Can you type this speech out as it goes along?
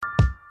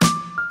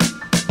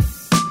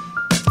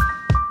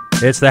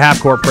It's the Half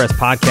Court Press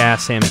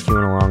Podcast. Sam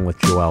McEwen along with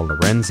Joel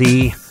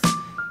Lorenzi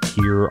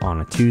here on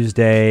a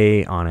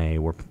Tuesday.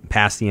 We're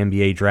past the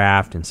NBA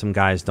draft, and some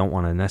guys don't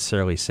want to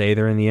necessarily say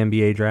they're in the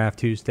NBA draft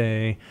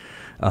Tuesday.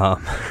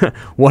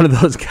 One of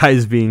those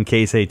guys being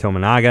Keisei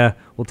Tominaga.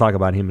 We'll talk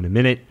about him in a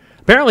minute.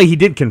 Apparently, he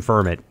did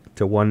confirm it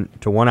to one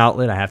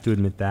outlet. I have to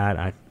admit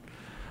that.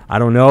 I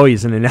don't know. He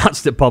hasn't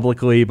announced it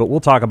publicly, but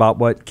we'll talk about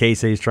what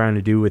Keisei is trying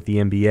to do with the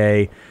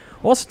NBA.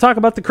 We'll also talk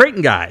about the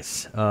Creighton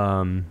guys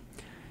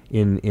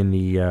in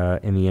the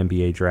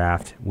NBA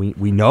draft.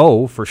 We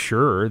know for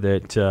sure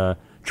that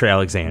Trey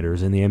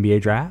Alexander's in the NBA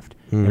draft,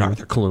 and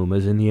Arthur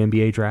Kaluma's in the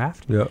NBA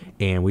draft. Yep.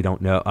 And we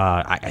don't know.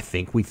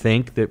 We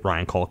think that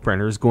Ryan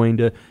Kalkbrenner is going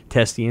to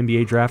test the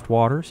NBA draft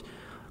waters.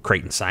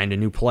 Creighton signed a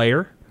new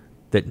player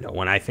that no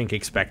one, I think,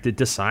 expected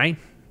to sign.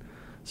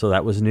 So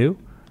that was new.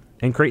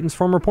 And Creighton's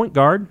former point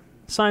guard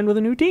signed with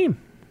a new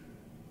team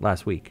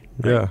last week.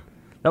 Right? Yeah.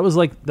 That was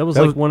like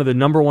one of the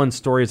number one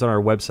stories on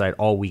our website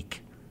all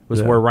week.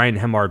 Was where Ryan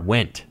Hemard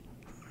went.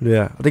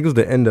 Yeah, I think it was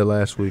the end of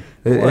last week.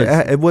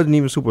 It wasn't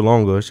even super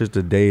long ago. It's just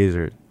the days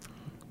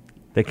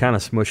they kind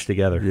of smushed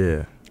together.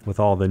 Yeah,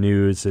 with all the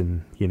news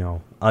and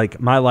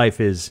like my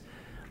life is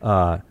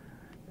BSG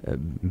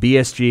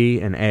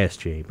and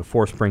ASG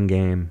before spring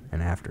game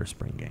and after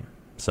spring game.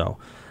 So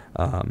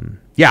I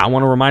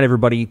want to remind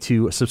everybody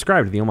to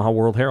subscribe to the Omaha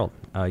World Herald.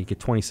 You get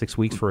 26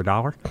 weeks for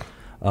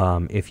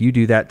 $1. If you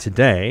do that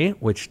today,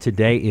 which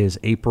today is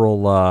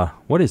April,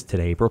 what is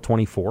today? April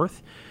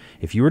 24th.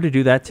 If you were to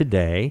do that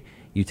today,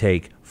 you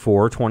take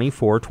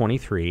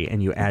 4/24/23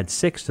 and you add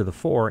 6 to the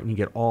 4, and you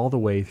get all the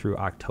way through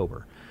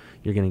October.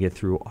 You're going to get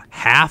through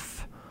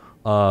half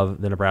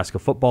of the Nebraska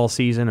football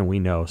season, and we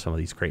know some of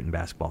these Creighton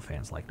basketball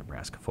fans like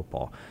Nebraska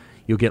football.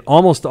 You'll get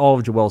almost all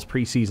of Joel's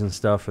preseason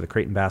stuff for the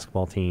Creighton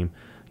basketball team.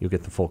 You'll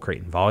get the full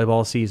Creighton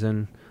volleyball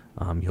season.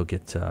 You'll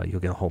get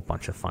a whole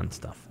bunch of fun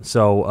stuff.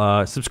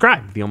 So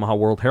subscribe to the Omaha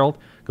World Herald.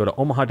 Go to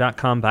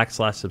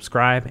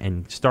omaha.com/subscribe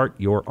and start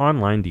your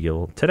online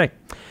deal today.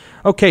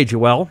 Okay,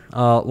 Joel,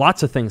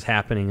 lots of things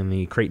happening in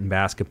the Creighton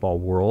basketball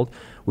world.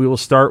 We will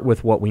start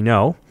with what we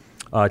know.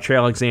 Trey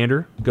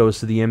Alexander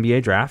goes to the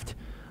NBA draft,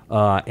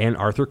 and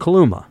Arthur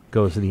Kaluma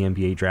goes to the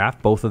NBA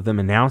draft. Both of them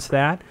announced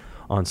that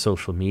on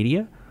social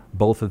media.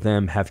 Both of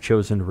them have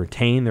chosen to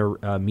retain their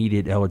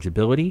immediate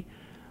eligibility.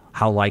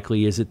 How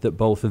likely is it that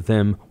both of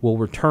them will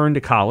return to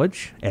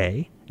college,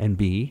 A, and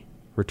B,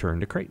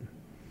 return to Creighton?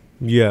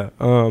 Yeah,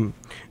 and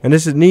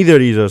this is neither of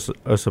these are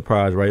a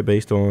surprise, right?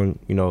 Based on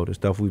the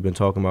stuff we've been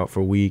talking about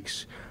for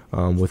weeks,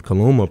 with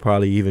Kaluma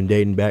probably even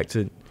dating back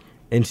to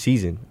in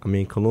season. I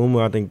mean,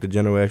 Kaluma, I think the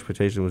general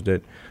expectation was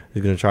that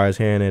he's going to try his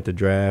hand at the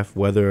draft.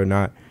 Whether or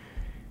not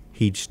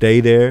he'd stay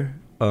there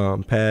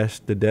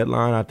past the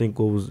deadline, I think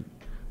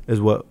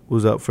is what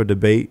was up for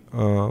debate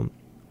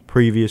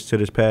previous to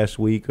this past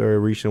week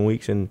or recent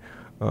weeks, and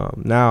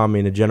now, I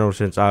mean, the general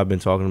sense I've been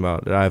talking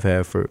about that I've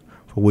had for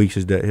weeks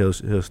is that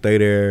he'll stay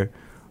there.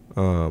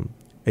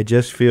 It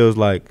just feels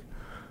like,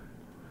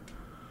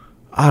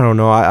 I don't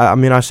know. I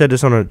mean, I said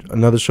this on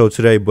another show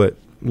today, but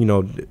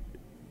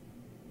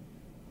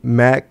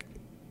Mac's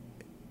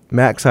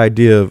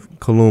idea of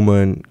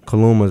Kaluma and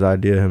Kaluma's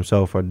idea of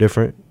himself are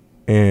different,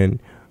 and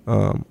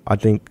I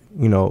think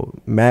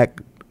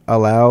Mac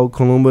allowed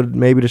Kaluma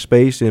maybe the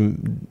space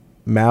in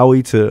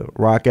Maui to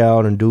rock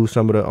out and do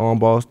some of the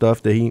on-ball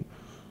stuff that he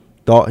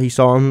thought he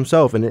saw in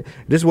himself. And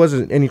this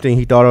wasn't anything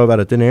he thought of out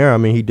of thin air. I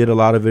mean, he did a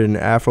lot of it in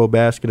Afro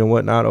basket and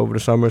whatnot over the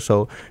summer,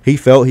 so he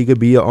felt he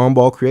could be an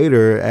on-ball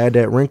creator, add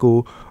that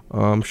wrinkle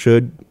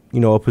should,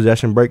 a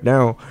possession break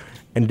down.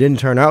 And didn't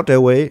turn out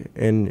that way.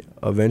 And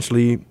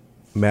eventually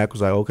Mac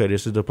was like, okay,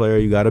 this is the player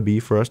you got to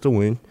be for us to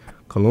win.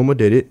 Kaluma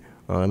did it.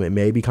 It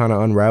maybe kind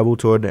of unraveled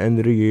toward the end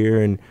of the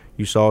year, and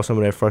you saw some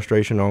of that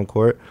frustration on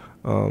court.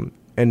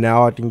 And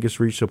now I think it's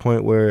reached a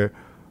point where,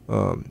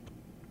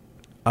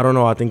 I don't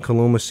know, I think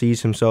Kaluma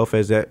sees himself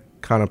as that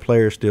kind of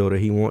player still that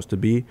he wants to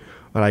be.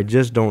 But I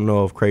just don't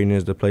know if Creighton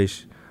is the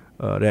place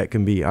that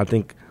can be. I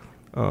think,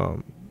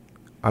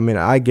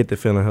 I get the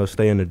feeling he'll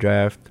stay in the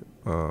draft.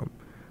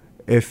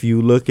 If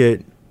you look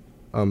at,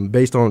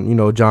 based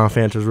on, John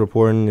Fanta's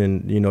reporting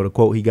and, the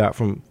quote he got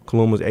from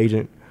Kaluma's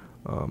agent,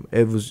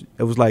 it was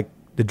like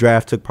the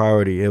draft took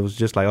priority. It was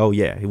just like, oh,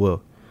 yeah, he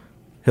will.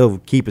 He'll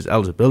keep his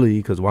eligibility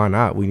because why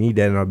not? We need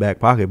that in our back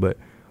pocket. But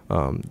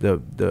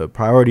the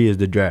priority is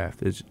the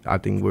draft. I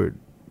think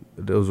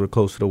those were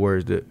close to the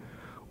words that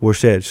were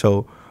said.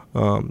 So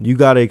you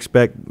got to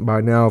expect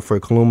by now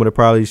for Kaluma to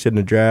probably sit in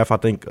the draft. I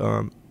think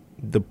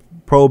the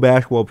pro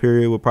basketball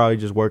period will probably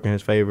just work in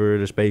his favor,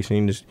 the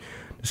spacing, the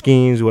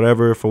schemes,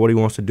 whatever, for what he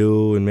wants to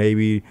do. And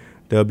maybe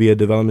there'll be a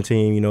development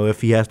team. If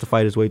he has to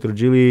fight his way through the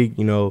G League,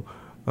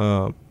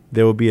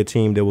 there will be a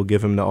team that will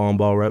give him the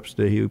on-ball reps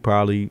that he would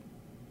probably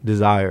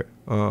desire.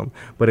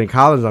 But in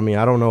college,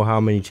 I don't know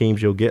how many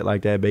teams you'll get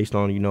like that based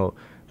on,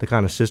 the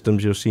kind of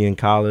systems you'll see in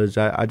college.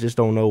 I just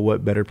don't know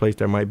what better place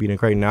there might be than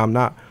Creighton. Now, I'm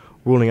not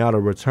ruling out a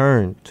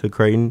return to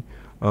Creighton,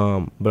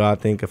 but I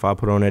think if I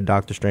put on that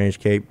Doctor Strange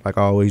cape, like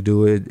I always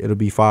do, it'll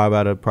be 5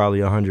 out of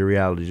probably 100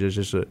 realities. It's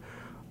just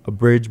a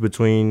bridge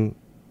between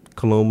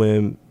Kaluma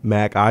and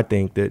Mac, I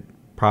think that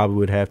probably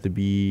would have to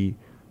be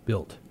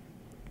built.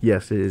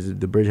 Yes, it is.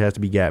 The bridge has to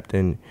be gapped,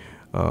 and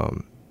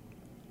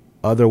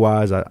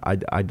otherwise,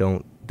 I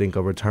don't think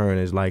a return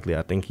is likely.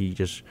 I think he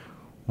just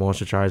wants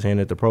to try his hand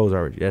at the pros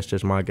already. That's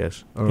just my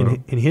guess.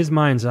 In his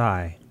mind's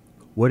eye,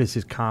 what is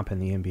his comp in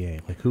the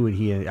NBA? Like, who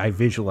would I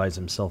visualize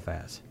himself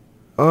as?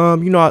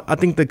 I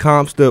think the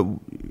comps that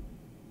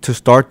to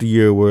start the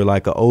year were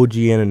like a OG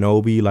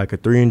Anunoby, like a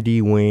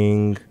 3-and-D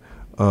wing,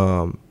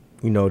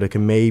 that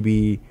can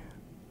maybe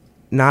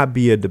not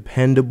be a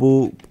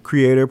dependable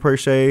creator per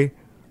se.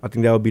 I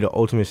think that would be the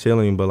ultimate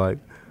ceiling, but like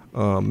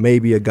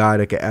maybe a guy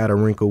that could add a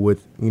wrinkle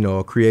with,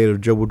 a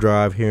creative dribble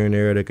drive here and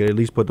there that could at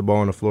least put the ball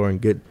on the floor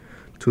and get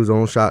to his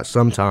own shot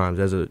sometimes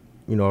as a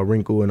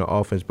wrinkle in the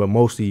offense, but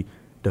mostly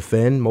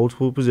defend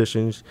multiple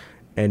positions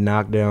and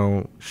knock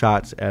down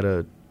shots at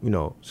a,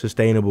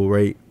 sustainable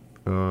rate.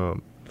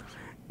 And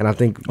I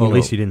think at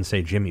least you didn't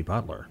say Jimmy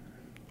Butler.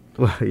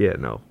 Well, yeah,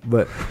 no,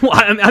 but well,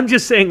 I'm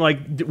just saying,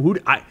 like,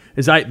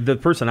 the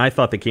person I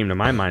thought that came to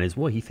my mind is,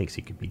 well, he thinks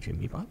he could be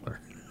Jimmy Butler.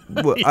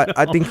 Well,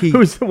 I think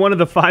who's one of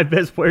the 5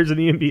 best players in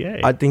the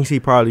NBA. I think he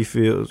probably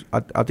feels.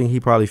 I think he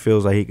probably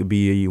feels like he could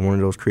be one of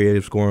those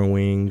creative scoring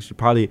wings. He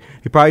probably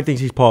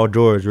thinks he's Paul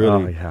George,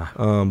 really. Oh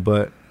yeah.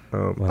 But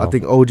I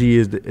think OG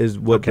is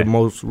what the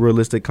most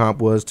realistic comp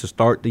was to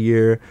start the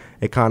year.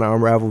 It kind of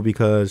unraveled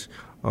because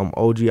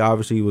OG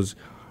obviously was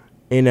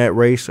in that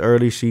race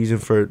early season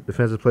for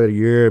Defensive Player of the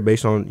Year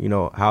based on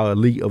how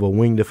elite of a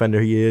wing defender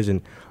he is,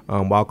 and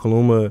while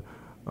Kaluma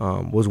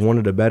was one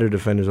of the better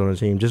defenders on the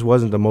team, just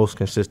wasn't the most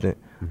consistent.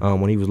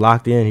 When he was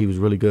locked in, he was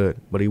really good,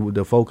 but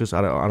the focus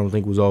I don't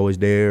think was always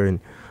there, and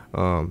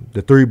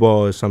the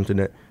 3-ball is something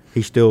that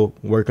he's still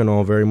working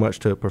on very much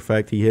to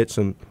perfect. He hit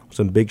some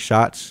big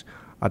shots.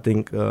 I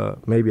think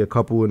maybe a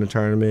couple in the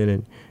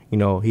tournament,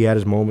 and he had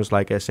his moments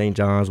like at St.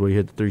 John's where he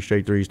hit the 3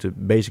 straight threes to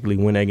basically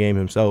win that game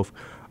himself.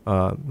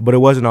 But it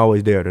wasn't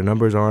always there. The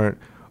numbers aren't.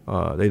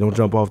 They don't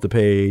jump off the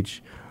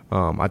page.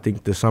 I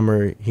think the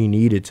summer he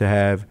needed to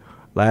have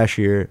last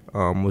year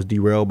was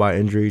derailed by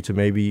injury to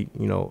maybe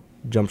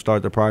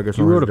jumpstart the progress.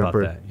 You on wrote his about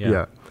jumper. that,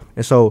 yeah.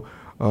 And so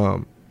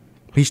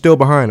he's still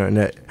behind on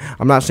that.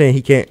 I'm not saying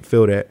he can't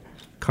fill that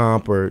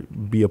comp or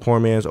be a poor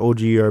man's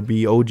OG or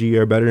be OG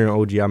or better than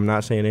OG. I'm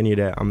not saying any of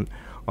that.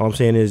 All I'm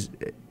saying is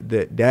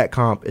that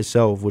comp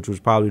itself, which was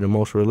probably the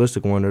most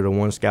realistic one or the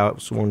one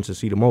scouts wanted to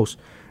see the most,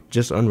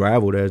 just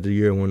unraveled as the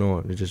year went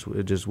on. It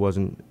just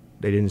wasn't.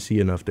 They didn't see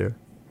enough there.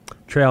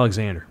 Trey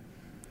Alexander.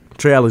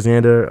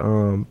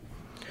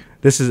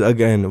 This is,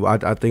 again,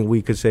 I think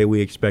we could say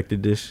we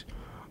expected this.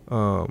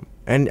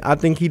 And I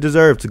think he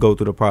deserved to go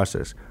through the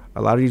process.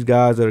 A lot of these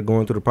guys that are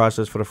going through the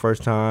process for the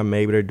first time,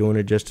 maybe they're doing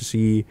it just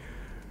to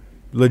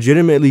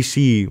legitimately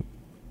see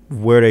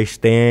where they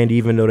stand,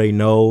 even though they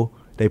know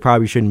they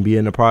probably shouldn't be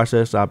in the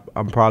process.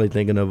 I'm probably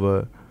thinking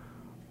of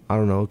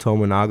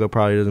Tominaga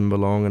probably doesn't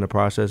belong in the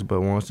process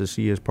but wants to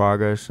see his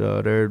progress.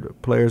 There are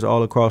players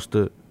all across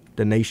the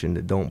nation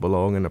that don't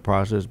belong in the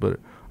process but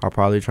are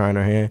probably trying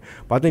their hand.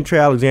 But I think Trey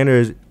Alexander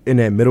is in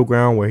that middle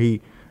ground where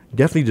he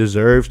definitely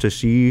deserves to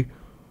see,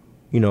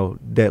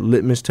 that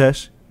litmus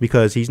test,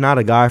 because he's not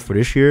a guy for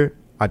this year.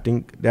 I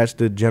think that's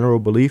the general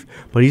belief.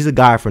 But he's a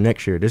guy for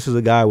next year. This is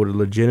a guy with a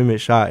legitimate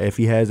shot if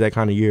he has that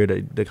kind of year,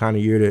 the kind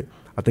of year that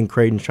I think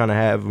Creighton's trying to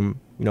have him,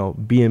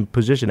 be in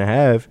position to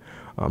have.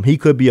 He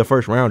could be a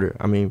first rounder.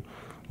 I mean,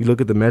 you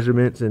look at the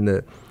measurements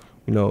and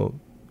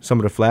some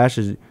of the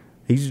flashes.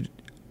 He's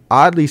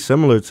oddly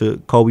similar to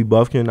Kobe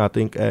Buffkin, I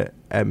think,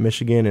 at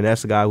Michigan, and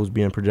that's a guy who's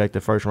being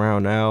projected first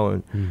round now.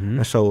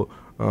 And so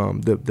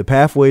the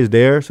pathway is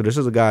there. So this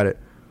is a guy that,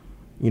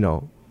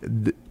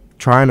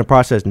 trying the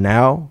process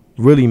now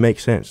really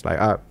makes sense.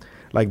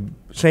 Like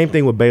same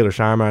thing with Baylor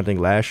Scheimer, I think,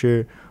 last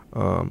year.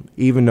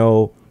 Even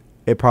though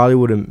it probably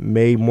would have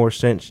made more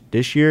sense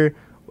this year,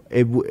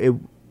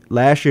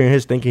 last year in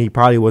his thinking, he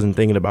probably wasn't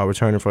thinking about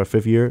returning for a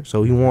 5th year,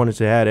 so he wanted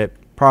to have that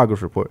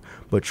progress report.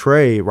 But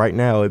Trey, right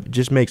now, it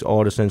just makes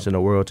all the sense in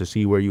the world to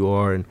see where you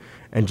are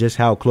and just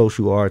how close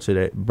you are to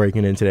that,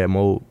 breaking into that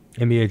mode.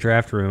 NBA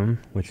draft room,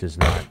 which is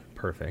not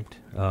perfect,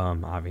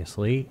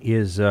 obviously,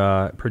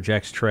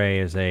 projects Trey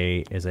as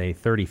a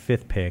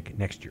 35th pick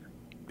next year.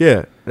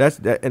 Yeah,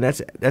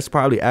 that's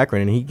probably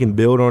accurate, and he can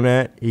build on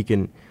that. He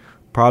can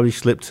probably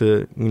slip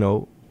to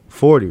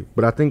 40,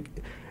 but I think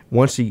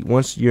once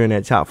you're in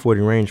that top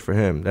 40 range for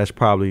him, that's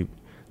probably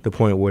the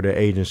point where the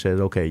agent says,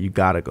 okay, you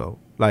gotta go.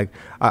 Like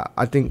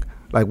I think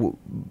I'm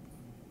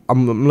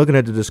looking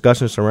at the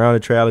discussion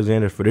surrounding Trey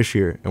Alexander for this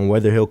year and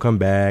whether he'll come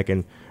back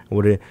and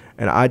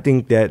I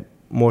think that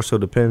more so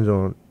depends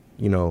on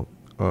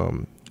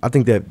I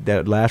think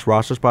that last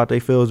roster spot they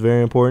fill is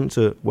very important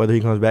to whether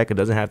he comes back. It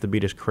doesn't have to be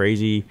this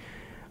crazy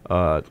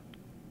 10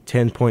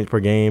 points per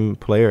game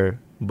player,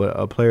 but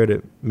a player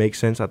that makes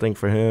sense, I think,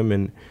 for him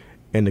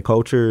and the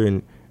culture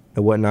and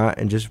whatnot,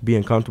 and just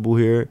being comfortable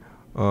here.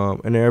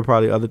 And there are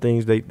probably other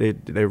things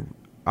they're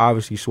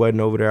obviously sweating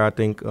over there. I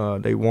think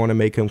they want to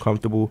make him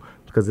comfortable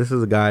because this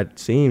is a guy it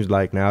seems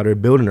like now they're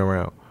building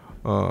around.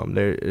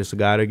 It's a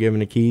guy they're giving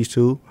the keys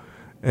to.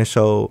 And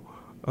so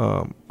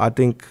I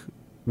think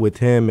with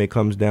him, it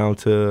comes down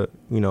to,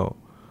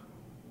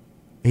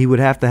 he would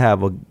have to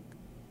have an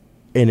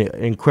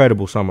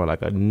incredible summer,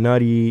 like a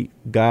nutty,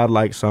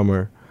 godlike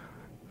summer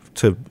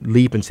to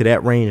leap into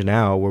that range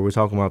now where we're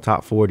talking about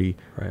top 40,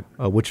 right?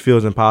 Which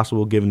feels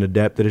impossible given the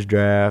depth of this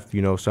draft.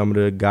 Some of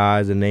the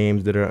guys and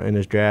names that are in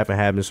this draft and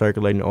have been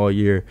circulating all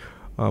year.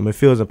 It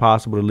feels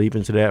impossible to leap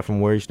into that from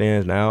where he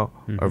stands now,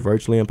 or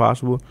virtually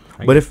impossible.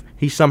 But if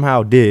he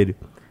somehow did,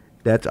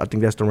 I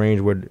think that's the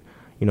range where,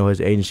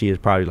 his agency is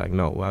probably like,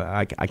 no,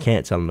 I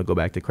can't tell him to go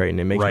back to Creighton.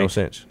 It makes no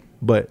sense.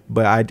 But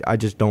I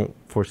just don't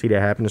foresee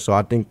that happening. So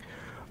I think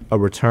a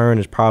return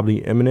is probably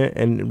imminent,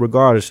 and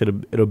regardless,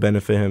 it'll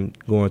benefit him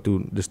going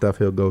through the stuff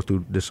he'll go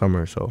through this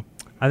summer. So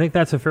I think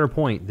that's a fair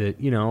point. That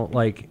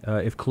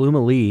if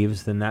Kaluma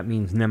leaves, then that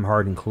means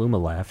Nembhard and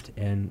Kaluma left,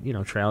 and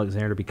Trey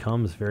Alexander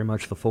becomes very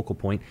much the focal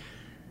point.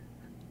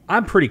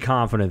 I'm pretty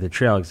confident that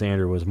Trey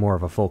Alexander was more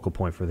of a focal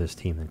point for this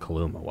team than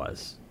Kaluma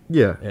was.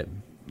 Yeah,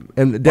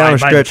 and down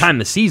by the time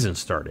the season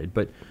started,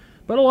 but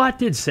a lot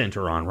did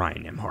center on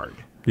Ryan Nembhard.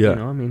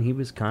 Yeah, he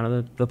was kind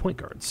of the point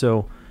guard.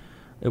 So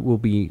it will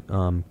be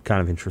kind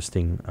of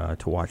interesting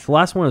to watch. The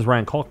last one is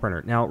Ryan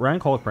Kalkbrenner. Now,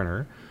 Ryan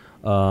Kalkbrenner,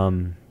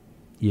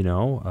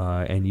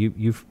 and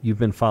you've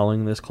been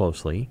following this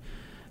closely,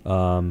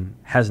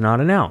 has not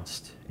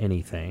announced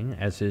anything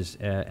as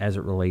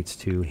it relates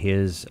to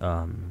his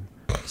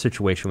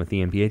situation with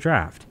the NBA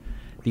draft.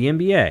 The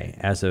NBA,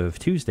 as of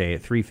Tuesday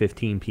at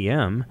 3:15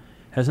 p.m.,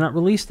 has not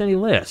released any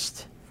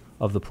list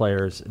of the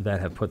players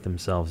that have put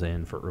themselves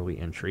in for early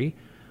entry,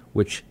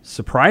 which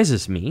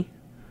surprises me.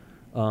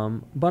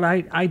 But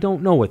I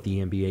don't know what the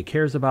NBA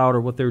cares about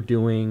or what they're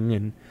doing,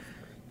 and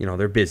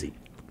they're busy.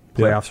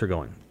 Playoffs are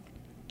going.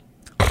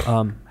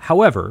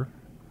 However,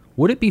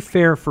 would it be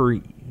fair for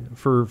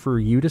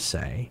you to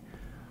say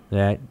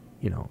that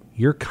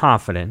you're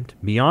confident,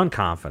 beyond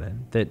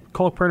confident, that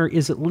Kalkbrenner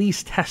is at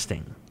least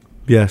testing?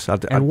 Yes.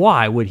 And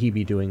why would he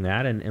be doing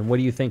that? And what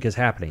do you think is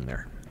happening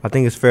there? I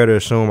think it's fair to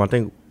assume. I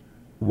think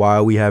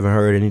why we haven't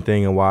heard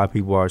anything and why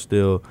people are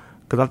still,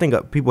 because I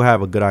think people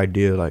have a good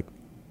idea, like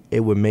it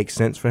would make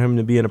sense for him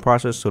to be in the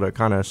process, so they're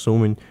kind of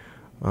assuming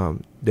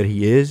that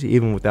he is,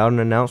 even without an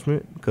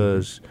announcement,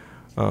 because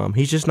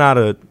he's just not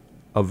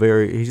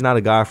he's not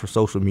a guy for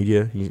social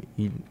media.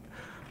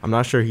 I'm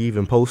not sure he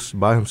even posts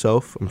by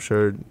himself. I'm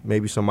sure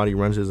maybe somebody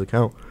runs his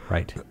account.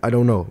 Right. I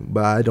don't know,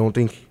 but I don't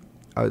think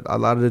a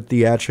lot of the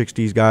theatrics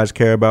these guys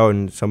care about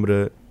and some of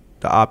the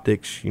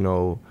optics,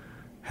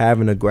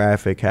 having a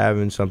graphic,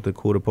 having something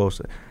cool to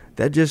post,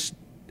 that's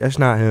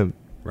not him.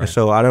 Right. And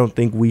so I don't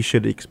think we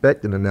should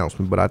expect an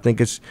announcement, but I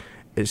think it's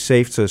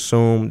safe to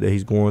assume that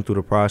he's going through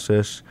the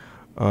process,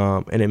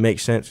 and it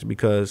makes sense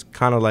because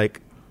kind of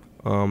like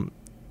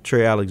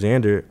Trey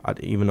Alexander,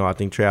 even though I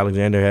think Trey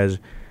Alexander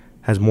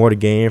has more to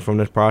gain from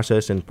this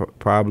process and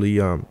probably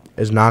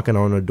is knocking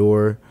on the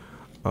door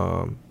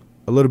a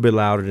little bit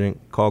louder than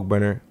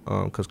Kalkbrenner,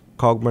 because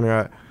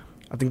Kalkbrenner,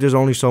 I think there's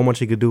only so much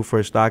he could do for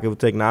his stock. It would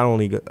take not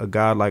only a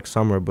guy like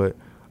Summer, but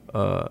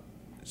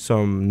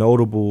some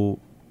notable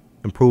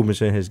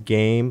improvements in his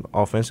game,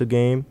 offensive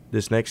game,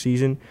 this next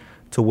season,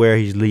 to where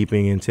he's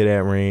leaping into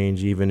that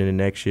range even in the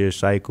next year's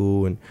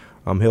cycle. And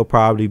he'll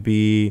probably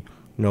be,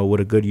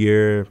 with a good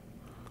year,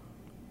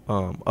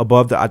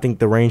 above I think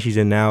the range he's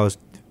in now is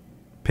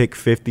pick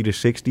 50 to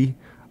 60.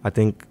 I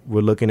think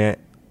we're looking at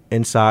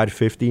inside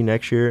 50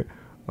 next year,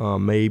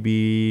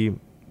 maybe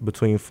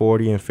between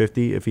 40 and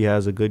 50 if he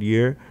has a good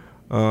year.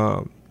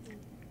 But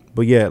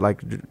yeah,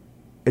 like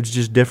it's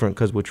just different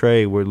because with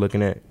Trey, we're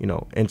looking at,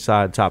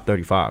 inside top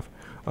 35.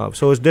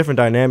 So it's different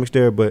dynamics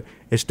there, but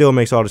it still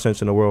makes all the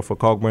sense in the world for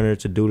Kalkbrenner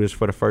to do this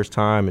for the first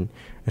time and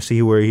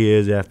see where he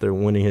is after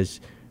winning his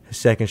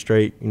second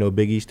straight,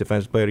 Big East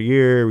Defensive Player of the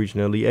Year,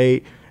 reaching the Elite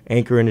Eight,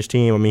 anchoring his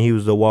team. I mean, he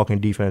was the walking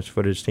defense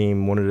for this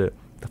team, one of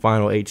the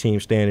final 8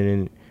 teams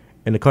standing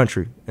in the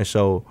country. And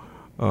so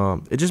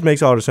it just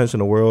makes all the sense in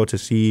the world to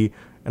see.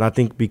 And I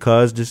think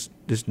because this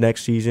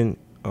next season,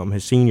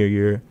 his senior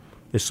year,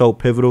 is so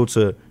pivotal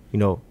to,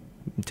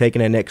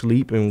 taking that next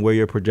leap and where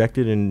you're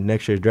projected in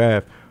next year's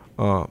draft,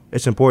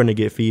 it's important to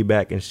get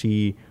feedback and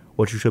see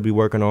what you should be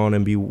working on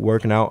and be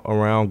working out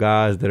around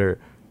guys that are,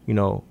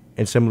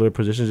 in similar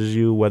positions as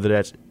you, whether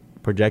that's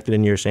projected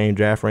in your same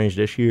draft range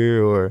this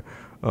year or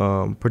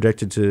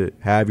projected to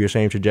have your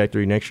same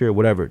trajectory next year,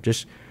 whatever.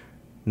 Just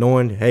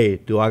knowing, hey,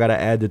 do I got to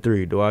add the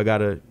 3?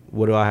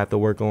 What do I have to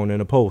work on in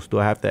the post? Do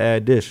I have to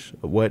add this?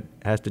 What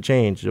has to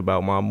change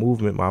about my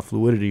movement, my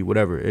fluidity,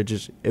 whatever?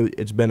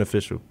 It's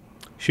beneficial.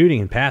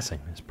 Shooting and passing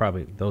is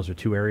probably, those are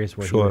 2 areas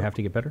where you would have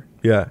to get better.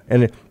 Yeah,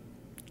 and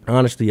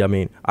honestly, I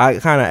mean, I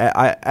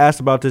asked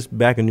about this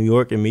back in New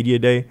York in Media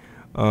Day.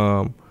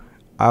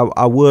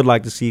 I would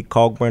like to see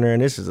Kalkbrenner,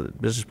 and this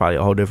is probably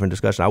a whole different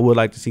discussion. I would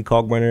like to see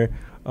Kalkbrenner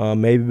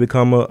maybe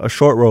become a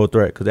short roll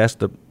threat, because that's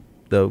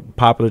the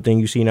popular thing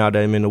you see now.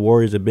 That the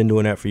Warriors have been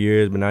doing that for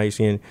years, but now you're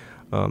seeing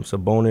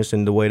Sabonis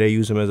and the way they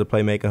use him as a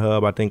playmaker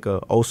hub. I think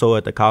Oso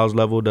at the college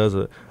level does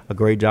a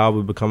great job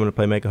of becoming a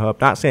playmaker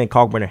hub. Not saying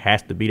Kalkbrenner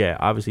has to be that.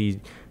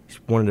 Obviously, he's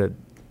one of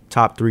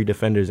top 3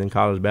 defenders in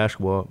college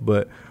basketball.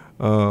 But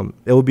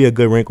it would be a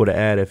good wrinkle to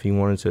add if he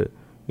wanted to,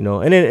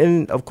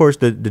 and of course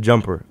the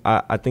jumper.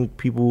 I think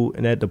people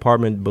in that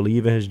department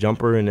believe in his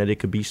jumper and that it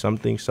could be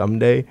something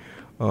someday.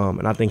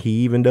 And I think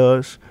he even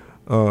does.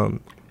 But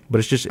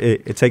it's just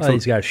it takes. Well,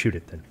 he's got to shoot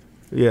it then.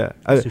 Yeah,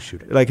 to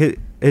shoot it. Like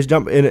his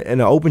jump in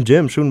an open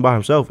gym, shooting by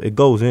himself, it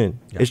goes in.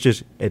 Yeah. It's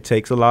just it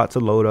takes a lot to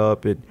load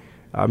up.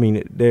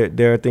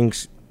 There are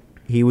things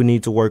he would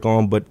need to work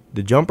on, but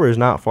the jumper is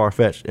not far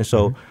fetched, and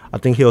so I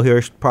think he'll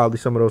hear probably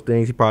some of those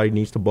things. He probably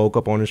needs to bulk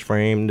up on his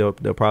frame. They'll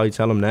probably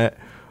tell him that.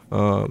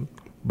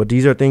 But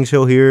these are things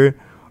he'll hear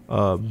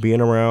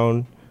being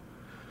around,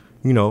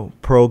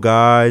 pro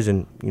guys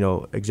and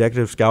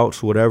executive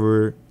scouts,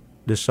 whatever,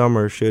 this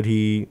summer. Should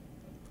he,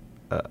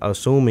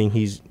 assuming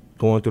he's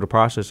going through the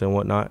process and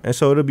whatnot. And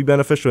so it'll be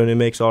beneficial, and it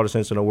makes all the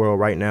sense in the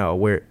world right now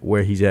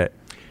where he's at.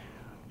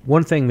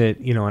 One thing that,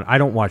 and I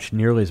don't watch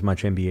nearly as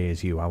much NBA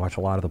as you. I watch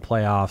a lot of the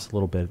playoffs, a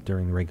little bit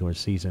during the regular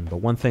season. But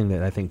one thing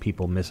that I think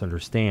people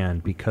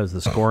misunderstand, because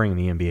the scoring in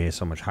the NBA is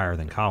so much higher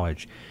than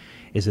college,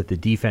 is that the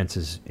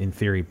defenses, in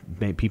theory,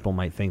 people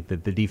might think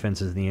that the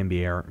defenses in the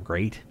NBA aren't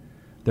great.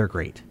 They're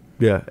great.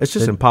 Yeah, it's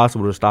just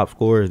impossible to stop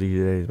scorers these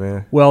days,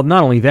 man. Well,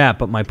 not only that,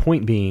 but my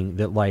point being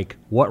that,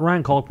 what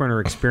Ryan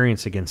Kalkbrenner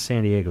experienced against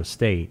San Diego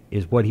State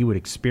is what he would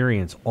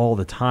experience all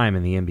the time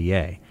in the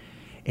NBA.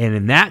 And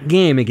in that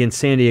game against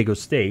San Diego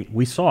State,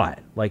 we saw it.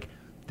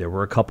 There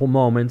were a couple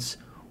moments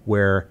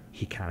where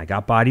he kind of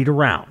got bodied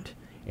around,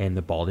 and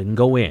the ball didn't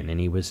go in, and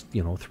he was,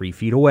 3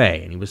 feet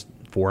away, and he was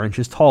 4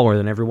 inches taller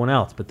than everyone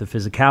else. But the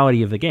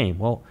physicality of the game,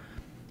 well,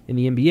 in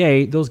the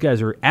NBA, those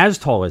guys are as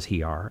tall as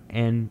he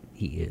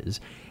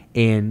is,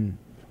 and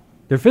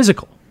they're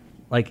physical.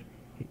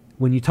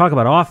 When you talk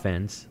about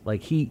offense,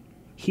 he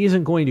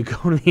isn't going to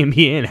go to the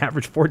NBA and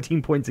average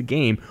 14 points a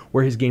game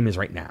where his game is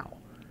right now.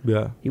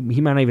 Yeah. He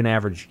might not even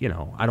average,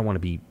 I don't want to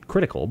be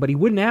critical, but he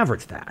wouldn't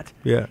average that.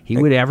 Yeah. He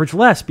would average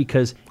less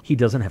because he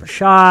doesn't have a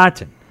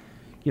shot. And,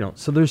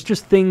 so there's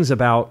just things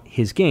about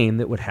his game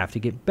that would have to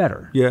get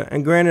better. Yeah,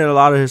 and granted, a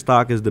lot of his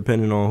stock is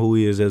dependent on who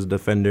he is as a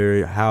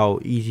defender, how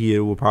easy it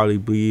will probably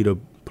be to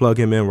plug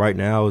him in right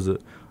now as a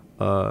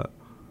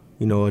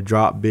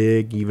drop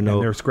big, even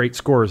though there's great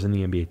scorers in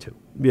the NBA too.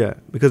 Yeah,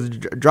 because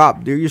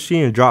you're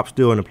seeing drop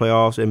still in the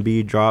playoffs.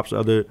 Embiid drops,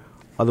 other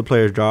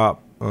players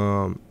drop.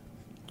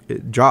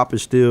 Drop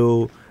is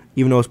still,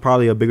 even though it's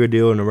probably a bigger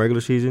deal in the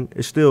regular season,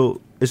 it's still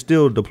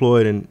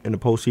deployed in the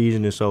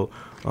postseason, and so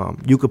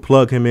you could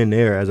plug him in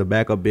there as a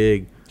backup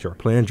big,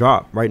 playing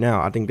drop right now.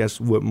 I think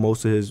that's what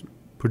most of his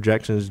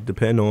projections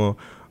depend on.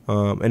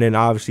 And then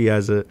obviously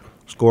as a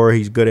scorer,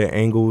 he's good at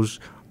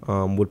angles.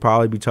 Would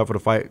probably be tougher to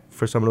fight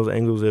for some of those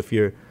angles if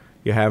you're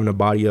having to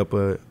body up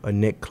a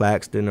Nick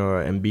Claxton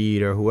or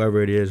Embiid or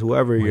whoever it is,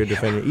 whoever you're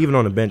defending, even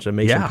on the bench.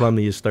 Mason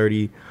Plumlee is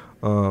sturdy,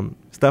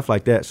 stuff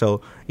like that.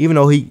 So even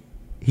though he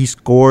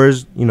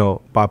scores,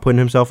 by putting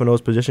himself in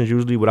those positions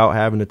usually without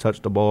having to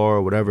touch the ball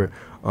or whatever,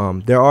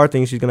 there are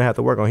things he's going to have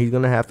to work on. He's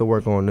going to have to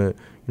work on the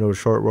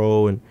short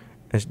roll and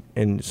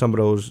some of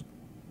those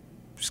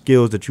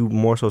skills that you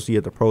more so see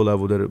at the pro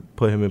level that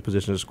put him in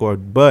position to score.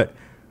 But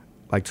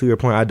to your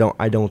point, I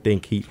don't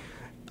think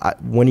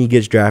when he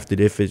gets drafted,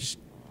 if it's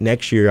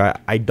next year,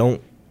 I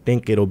don't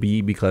think it'll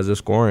be because of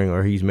scoring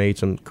or he's made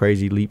some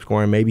crazy leap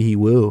scoring. Maybe he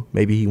will,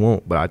 maybe he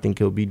won't, but I think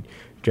he'll be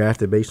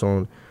drafted based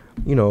on,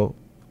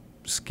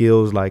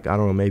 skills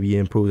maybe he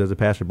improves as a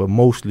passer, but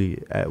mostly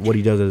at what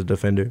he does as a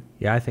defender.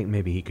 Yeah, I think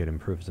maybe he could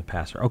improve as a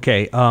passer.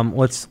 Okay,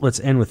 let's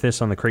end with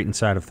this on the Creighton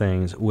side of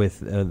things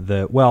with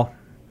Ryan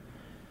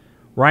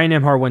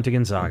Nembhard went to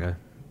Gonzaga.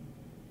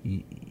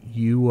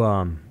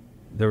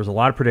 There was a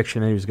lot of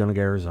prediction that he was going to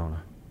get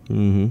Arizona.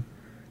 Mm-hmm.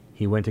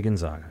 He went to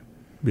Gonzaga.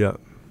 Yeah.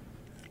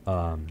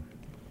 I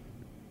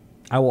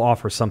will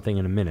offer something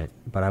in a minute,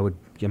 but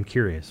I'm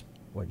curious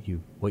what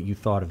you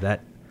thought of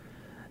that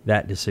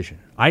decision.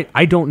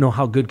 I don't know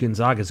how good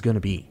Gonzaga is going to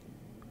be.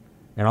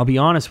 And I'll be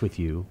honest with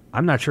you,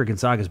 I'm not sure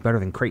Gonzaga is better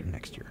than Creighton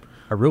next year.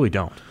 I really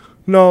don't.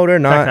 No, they're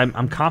not. In fact,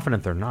 I'm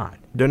confident they're not.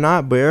 They're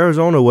not, but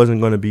Arizona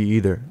wasn't going to be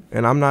either.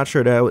 And I'm not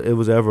sure that it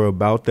was ever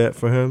about that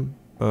for him.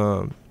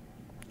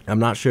 I'm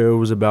not sure it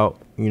was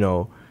about,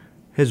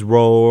 his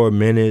role or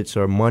minutes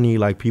or money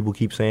like people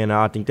keep saying.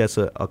 I think that's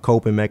a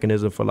coping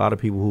mechanism for a lot of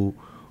people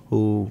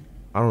who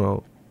I don't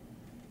know.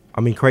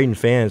 Creighton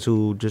fans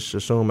who just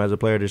assume as a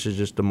player this is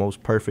just the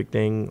most perfect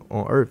thing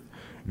on earth.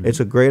 Mm-hmm.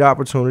 It's a great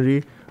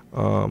opportunity.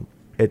 You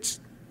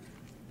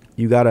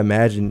got to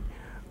imagine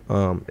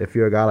if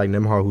you're a guy like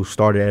Nembhard who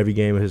started every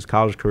game of his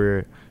college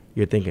career,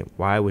 you're thinking,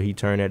 why would he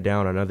turn that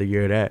down another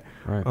year of that?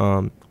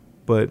 Right.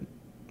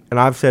 And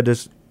I've said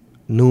this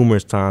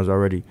numerous times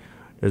already.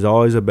 There's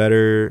always a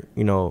better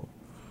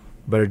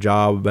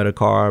job, a better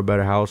car, a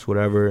better house,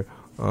 whatever.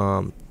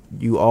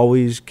 You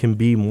always can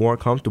be more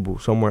comfortable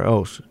somewhere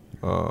else.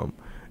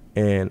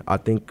 And I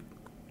think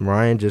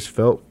Ryan just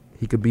felt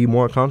he could be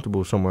more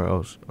comfortable somewhere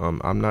else.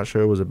 I'm not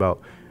sure it was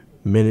about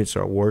minutes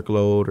or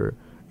workload or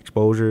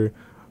exposure.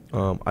 He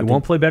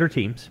won't play better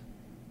teams.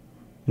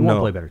 He won't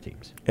play better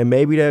teams. And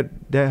maybe that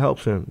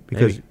helps him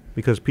because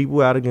because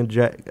people out of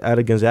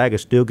Gonzaga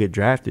still get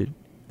drafted.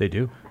 They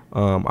do.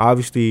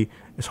 Obviously,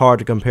 it's hard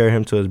to compare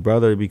him to his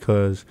brother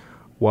because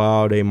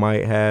while they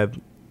might have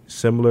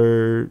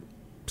similar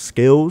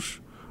skills,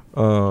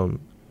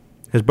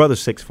 his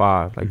brother's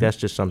 6'5". Like, that's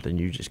just something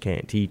you just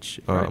can't teach.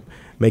 Right.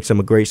 Makes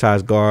him a great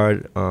size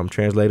guard,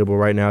 translatable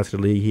right now to the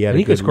league.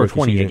 He could score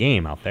 20 a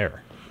game out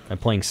there. And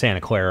playing Santa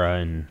Clara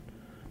and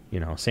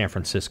San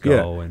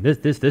Francisco, and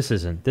this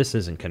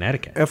isn't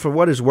Connecticut. And for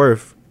what it's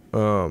worth,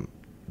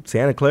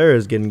 Santa Clara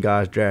is getting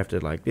guys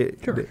drafted. Like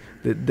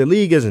the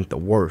league isn't the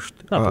worst.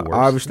 Not the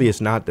worst. Obviously,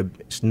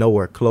 it's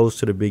nowhere close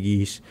to the Big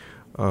East.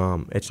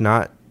 It's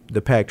not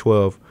the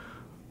Pac-12.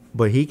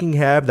 But he can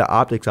have the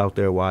optics out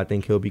there where I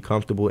think he'll be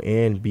comfortable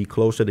and be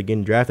closer to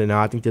getting drafted.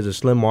 Now, I think there's a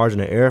slim margin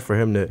of error for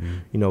him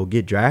to,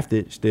 get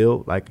drafted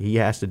still. Like, he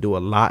has to do a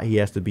lot. He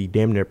has to be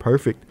damn near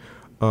perfect.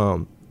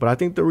 But I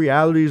think the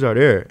realities are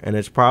there, and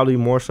it's probably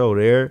more so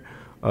there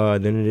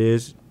than it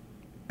is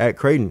at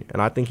Creighton.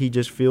 And I think he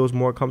just feels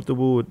more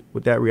comfortable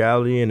with that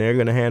reality, and they're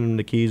going to hand him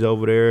the keys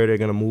over there. They're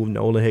going to move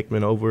Nolan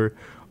Hickman over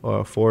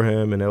for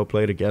him, and they'll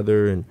play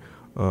together. And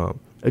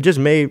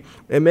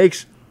it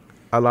makes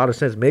a lot of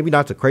sense. Maybe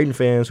not to Creighton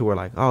fans who are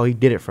like, "Oh, he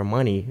did it for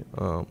money,"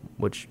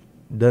 which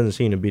doesn't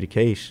seem to be the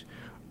case.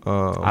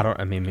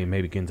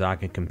 Maybe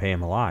Gonzaga can pay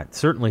him a lot.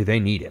 Certainly, they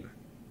need him.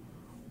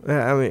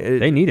 Yeah,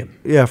 they need him.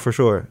 Yeah, for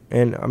sure.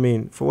 And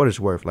for what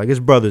it's worth, like, his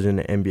brother's in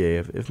the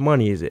NBA. If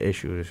money is an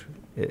issue,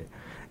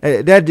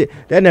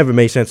 that never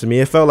made sense to me.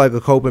 It felt like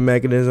a coping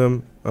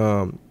mechanism.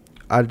 I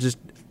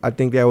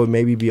think that would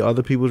maybe be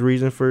other people's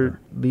reason for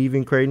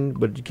leaving Creighton,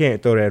 but you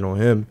can't throw that on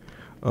him.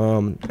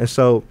 And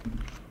so.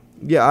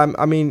 Yeah,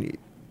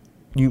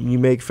 you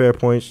make fair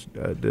points.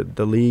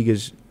 The league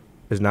is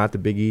not the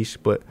Big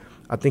East, but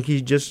I think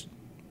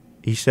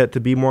he's set to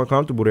be more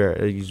comfortable there.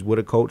 He's with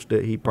a coach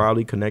that he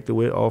probably connected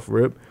with off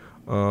rip,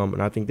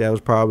 and I think that was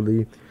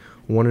probably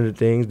one of the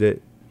things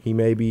that he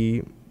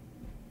maybe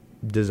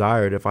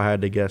desired, if I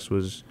had to guess,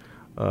 was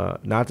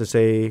not to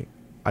say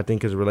I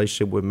think his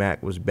relationship with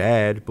Mac was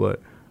bad, but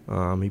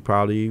he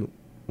probably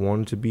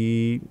wanted to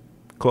be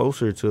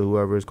closer to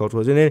whoever his coach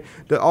was. And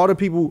then all the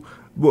people.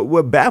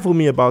 What baffled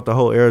me about the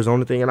whole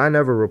Arizona thing, and I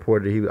never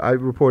reported I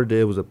reported that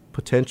it was a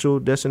potential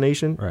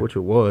destination, right. Which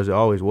it was. It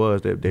always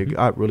was. They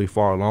got really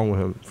far along with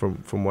him,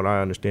 from what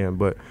I understand.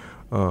 But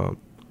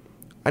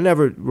I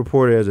never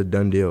reported it as a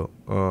done deal.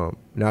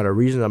 Now the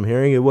reasons I'm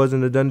hearing it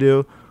wasn't a done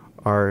deal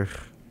are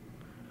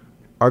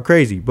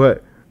crazy.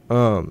 But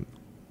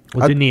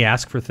didn't he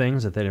ask for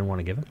things that they didn't want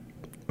to give him?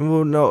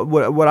 Well, no.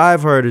 What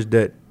I've heard is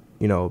that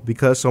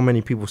because so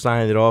many people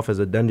signed it off as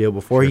a done deal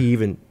before he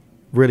even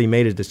really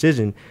made his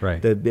decision,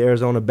 right. That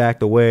Arizona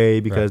backed away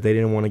because they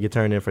didn't want to get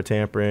turned in for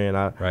tampering.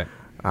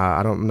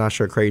 I'm not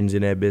sure Creighton's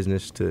in that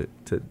business to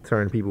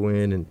turn people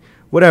in and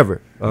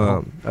whatever.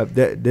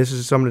 This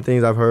is some of the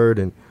things I've heard,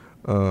 and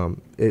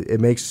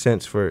it makes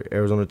sense for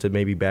Arizona to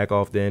maybe back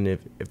off then if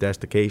that's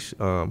the case.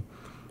 But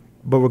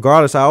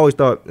regardless, I always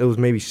thought it was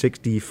maybe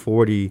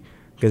 60-40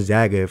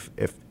 Gonzaga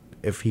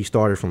if he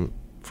started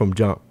from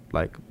jump.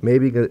 Like,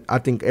 maybe I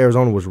think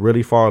Arizona was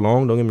really far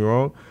along, don't get me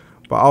wrong,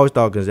 but I always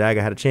thought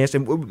Gonzaga had a chance.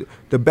 And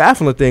the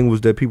baffling thing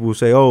was that people would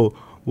say, "Oh,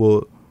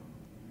 well,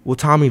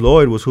 Tommy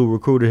Lloyd was who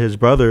recruited his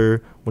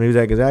brother when he was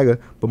at Gonzaga,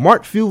 but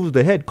Mark Few was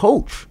the head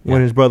coach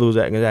when his brother was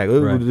at Gonzaga."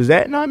 Right. Does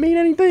that not mean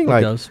anything?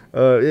 It does.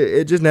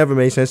 It just never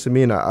made sense to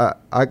me, and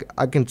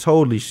I can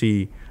totally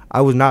see.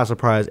 I was not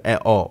surprised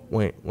at all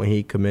when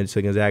he committed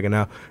to Gonzaga.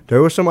 Now,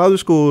 there were some other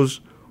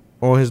schools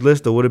on his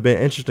list that would have been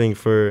interesting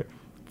for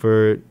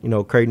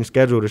Creighton's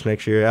schedule this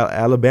next year.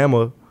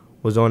 Alabama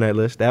was on that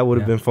list. That would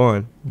have been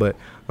fun. But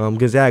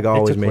Gonzaga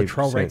always made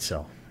sense.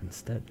 Latrell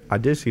instead. I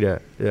did see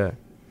that, yeah.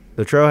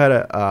 Latrell had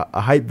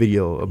a hype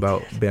video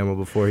about Bama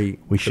before he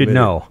We should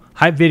know.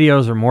 Hype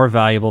videos are more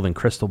valuable than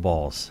crystal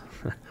balls.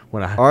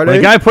 When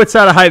a guy puts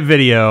out a hype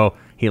video,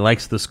 he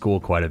likes the school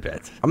quite a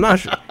bit. I'm not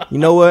sure. You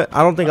know what?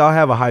 I don't think I'll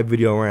have a hype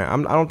video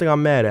rant. I don't think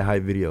I'm mad at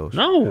hype videos.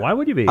 No, why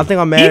would you be? I think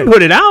I'm mad. He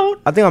put it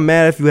out. I think I'm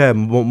mad if you have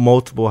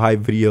multiple hype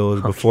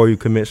videos before you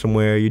commit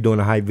somewhere. You're doing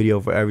a hype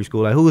video for every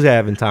school. Like, who's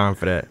having time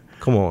for that?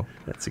 Come on.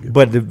 That's a good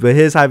But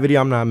his hype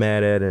video, I'm not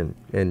mad at,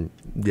 and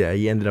yeah,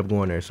 he ended up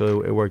going there,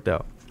 so it worked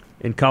out.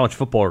 In college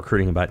football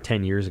recruiting about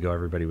 10 years ago,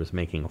 everybody was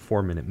making a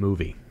 4-minute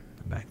movie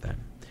back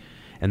then.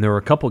 And there were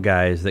a couple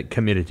guys that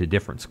committed to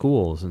different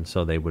schools, and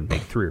so they would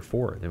make 3 or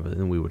 4,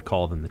 and we would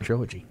call them the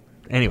trilogy.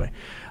 Anyway,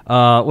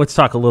 let's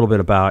talk a little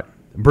bit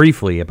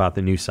briefly about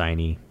the new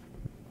signee.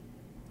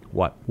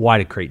 Why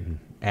did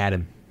Creighton add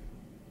him?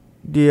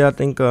 Yeah, I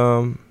think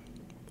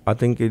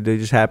they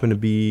just happened to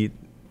be.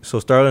 So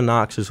Sterling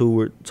Knox is who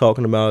we're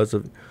talking about.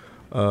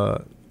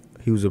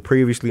 He was a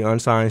previously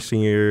unsigned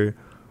senior.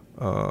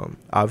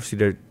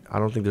 Obviously, I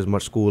don't think there's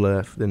much school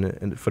left for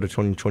the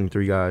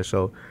 2023 guys.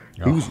 So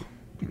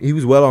he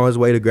was well on his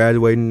way to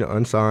graduating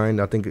unsigned.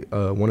 I think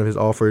one of his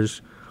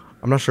offers,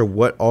 I'm not sure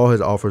what all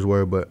his offers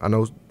were, but I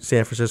know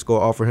San Francisco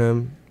offered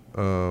him.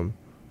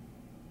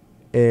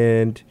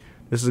 And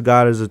this is a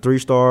guy that's a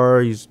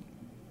 3-star. He's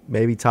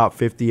maybe top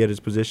 50 at his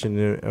position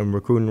in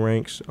recruiting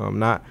ranks.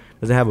 Doesn't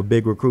have a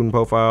big recruiting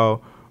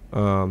profile.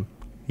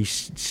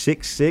 He's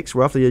 6'6",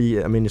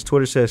 roughly. I mean, his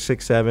Twitter says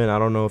 6'7". I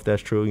don't know if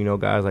that's true. You know,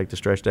 guys like to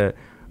stretch that.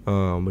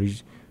 But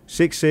he's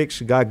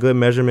 6'6", got good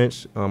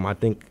measurements. I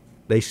think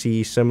they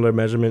see similar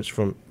measurements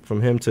from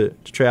him to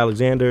Trey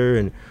Alexander,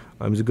 and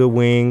he's a good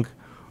wing.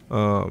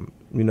 You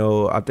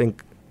know, I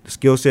think the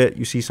skill set,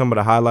 you see some of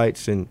the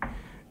highlights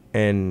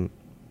and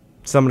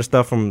some of the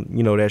stuff from,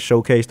 you know, that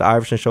showcase, the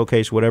Iverson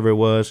showcase, whatever it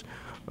was.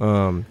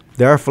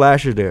 There are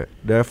flashes there.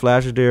 There are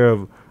flashes there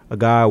of a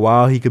guy,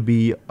 while he could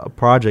be a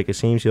project, it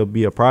seems he'll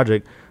be a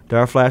project. There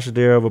are flashes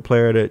there of a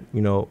player that,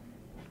 you know,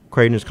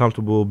 Creighton is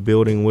comfortable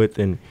building with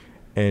and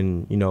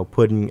you know,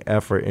 putting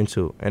effort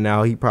into. And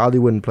now he probably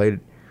wouldn't play.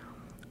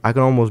 I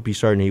can almost be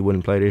certain he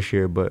wouldn't play this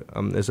year, but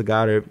it's a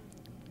guy that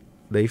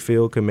they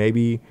feel can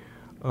maybe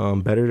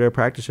better their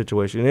practice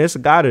situation. And it's a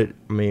guy that,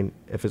 I mean,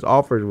 if his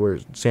offers were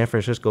San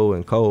Francisco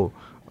and Cole,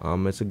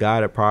 it's a guy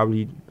that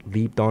probably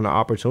leaped on the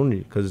opportunity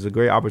because it's a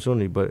great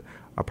opportunity, but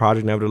a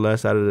project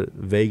nevertheless out of the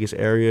Vegas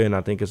area, and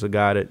I think it's a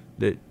guy that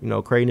you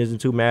know, Creighton isn't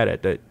too mad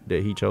at that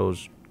he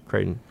chose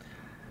Creighton.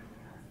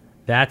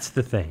 That's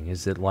the thing,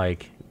 is that,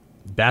 like,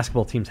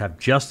 basketball teams have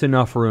just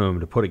enough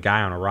room to put a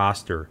guy on a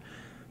roster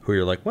who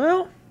you're like,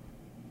 well,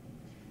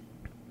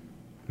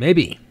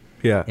 maybe.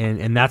 Yeah.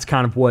 And that's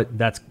kind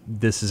of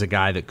this is a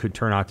guy that could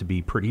turn out to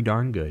be pretty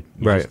darn good.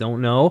 You just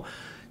don't know.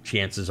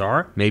 Chances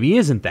are maybe he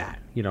isn't that.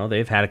 You know,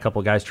 they've had a couple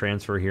of guys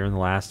transfer here in the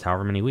last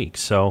however many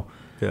weeks. So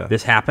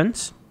This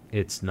happens.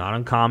 It's not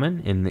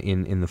uncommon.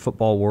 In the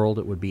football world,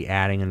 it would be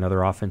adding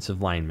another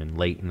offensive lineman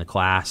late in the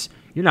class.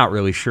 You're not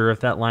really sure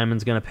if that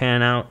lineman's going to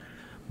pan out,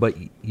 but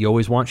you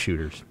always want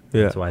shooters.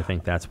 Yeah. So I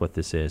think that's what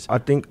this is. I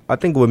think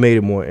what made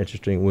it more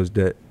interesting was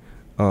that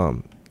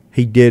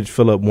he did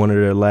fill up one of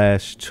their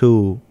last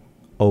two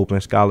open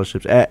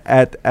scholarships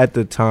at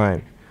the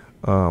time.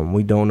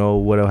 We don't know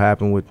what'll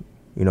happen with,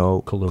 you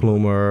know,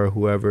 Kaluma or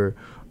whoever.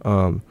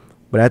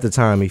 But at the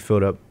time, he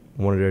filled up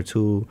one of their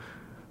two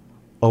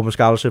open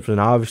scholarships, and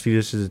obviously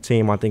this is a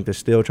team I think that's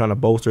still trying to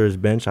bolster his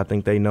bench. I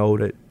think they know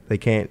that they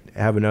can't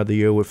have another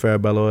year with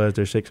Farabello as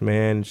their sixth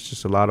man. It's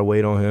just a lot of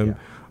weight on him.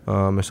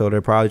 Yeah. And so they're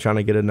probably trying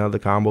to get another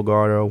combo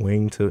guard or a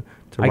wing to rival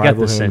him. I got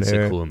the sense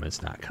that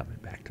Kaluma's not coming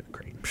back to the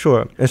Creighton.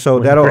 Sure. And so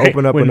that'll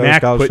open up another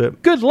scholarship.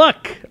 Put good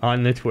luck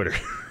on the Twitter.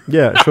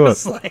 Yeah, sure.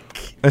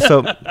 And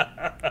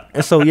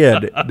so yeah,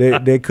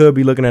 they could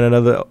be looking at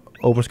another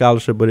open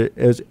scholarship, but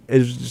it's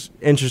just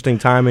interesting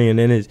timing. And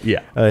then his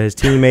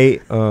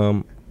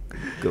teammate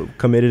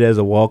committed as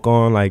a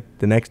walk-on like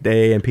the next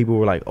day, and people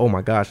were like, "Oh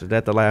my gosh, is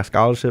that the last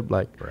scholarship?"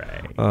 Like,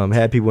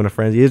 had people in a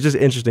frenzy. It's just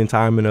interesting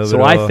timing of it.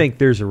 So I think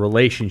there's a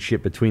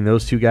relationship between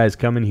those two guys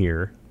coming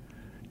here,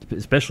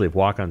 especially if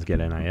walk-ons get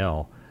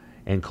NIL,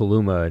 and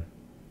Kaluma,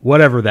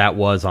 whatever that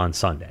was on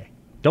Sunday.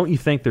 Don't you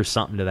think there's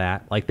something to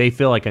that? Like, they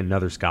feel like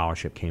another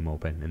scholarship came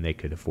open and they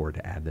could afford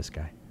to add this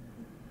guy.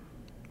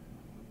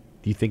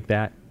 Do you think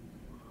that?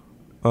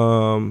 You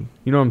know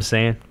what I'm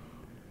saying?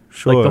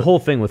 Sure. Like the whole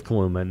thing with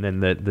Kaluma, and then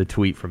the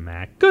tweet from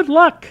Mac. Good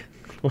luck.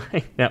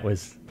 Like, that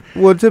was.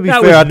 Well, to be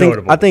fair,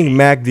 I think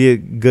Mac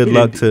did good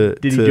luck to.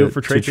 Did he do it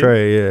for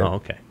Trey? Yeah. Oh,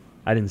 okay.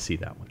 I didn't see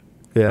that one.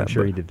 Yeah, I'm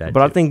sure he did that. But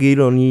too. I think you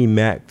don't need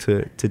Mac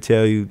to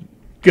tell you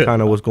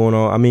kind of what's going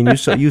on. I mean,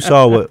 you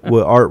saw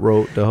what Art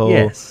wrote. The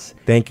whole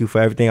thank you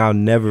for everything. I'll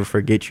never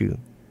forget you,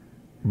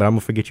 but I'm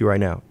gonna forget you right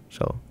now.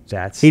 So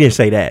he didn't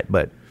say that,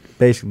 but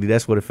basically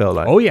that's what it felt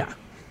like. Oh yeah,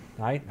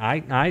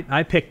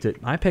 I picked it.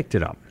 I picked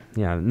it up.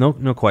 Yeah,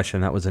 no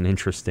question. That was an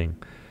interesting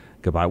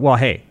goodbye. Well,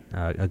 hey,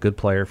 a good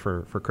player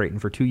for Creighton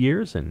for 2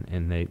 years,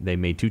 and they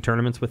made 2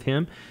 tournaments with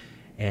him,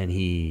 and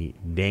he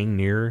dang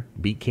near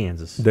beat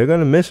Kansas. They're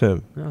gonna miss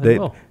him. They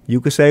will.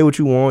 You could say what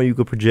you want. You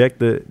could project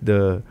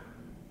the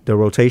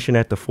rotation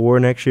at the 4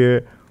 next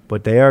year,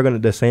 but they are gonna,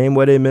 the same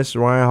way they miss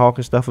Ryan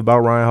Hawkins stuff about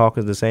Ryan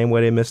Hawkins, the same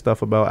way they miss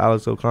stuff about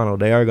Alex O'Connell.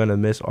 They are gonna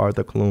miss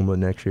Arthur Kaluma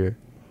next year.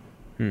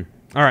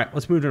 All right,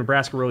 let's move to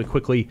Nebraska really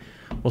quickly.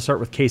 We'll start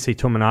with Keisei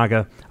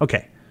Tominaga.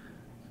 Okay.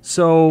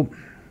 So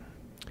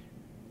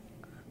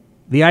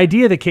the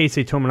idea that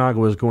Keisei Tominaga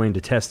was going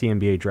to test the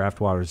NBA draft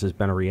waters has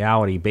been a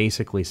reality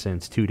basically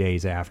since 2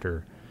 days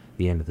after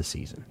the end of the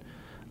season.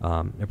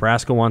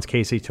 Nebraska wants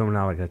Keisei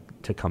Tominaga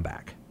to come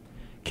back.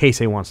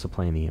 Keisei wants to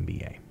play in the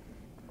NBA.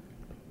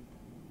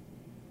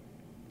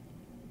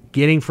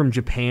 Getting from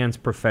Japan's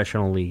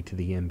professional league to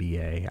the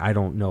NBA, I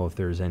don't know if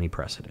there's any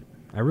precedent.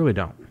 I really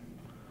don't.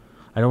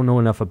 I don't know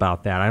enough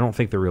about that. I don't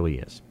think there really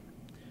is.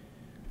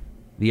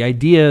 The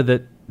idea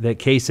that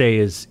Keisei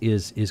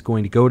is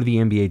going to go to the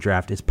NBA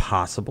draft is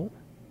possible,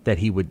 that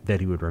he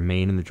would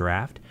remain in the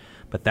draft,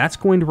 but that's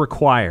going to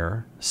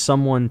require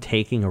someone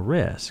taking a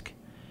risk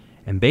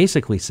and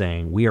basically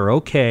saying, we are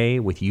okay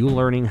with you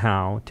learning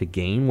how to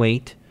gain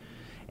weight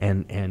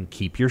and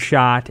keep your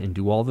shot and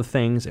do all the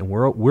things, and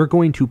we're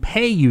going to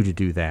pay you to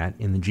do that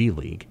in the G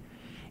League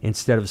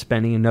instead of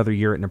spending another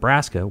year at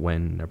Nebraska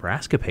when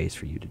Nebraska pays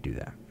for you to do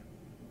that.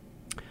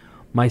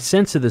 My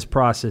sense of this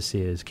process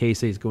is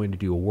Keisei is going to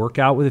do a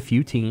workout with a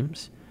few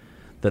teams,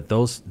 that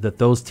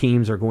those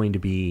teams are going to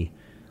be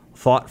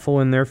thoughtful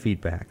in their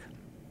feedback,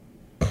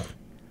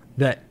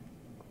 that,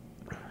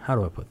 how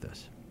do I put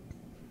this?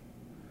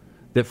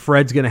 That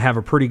Fred Hoiberg's going to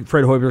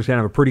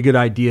have a pretty good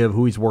idea of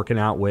who he's working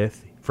out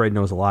with. Fred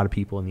knows a lot of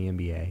people in the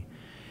NBA.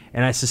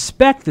 And I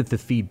suspect that the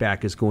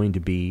feedback is going to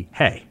be,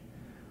 hey,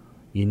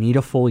 you need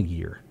a full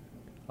year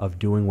of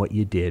doing what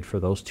you did for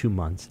those 2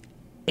 months,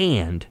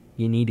 and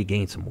you need to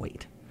gain some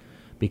weight.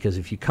 Because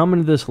if you come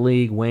into this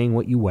league weighing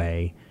what you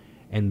weigh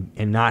and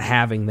not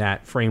having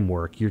that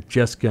framework, you're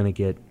just going to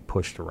get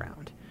pushed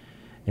around.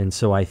 And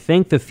so I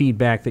think the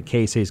feedback that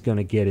Casey is going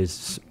to get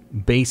is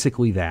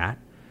basically that,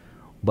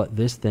 but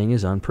this thing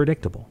is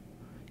unpredictable.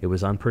 It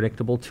was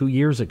unpredictable 2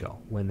 years ago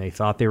when they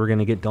thought they were going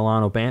to get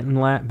Delano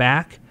Banton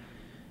back.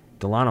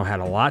 Delano had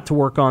a lot to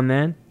work on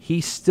then.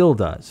 He still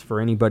does for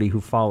anybody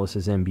who follows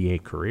his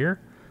NBA career.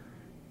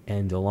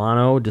 And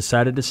Delano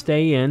decided to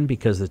stay in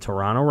because the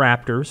Toronto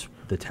Raptors,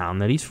 the town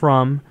that he's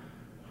from,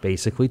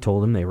 basically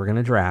told him they were going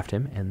to draft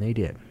him, and they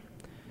did.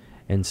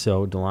 And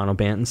so Delano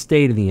Banton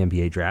stayed in the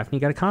NBA draft, and he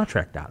got a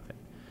contract out of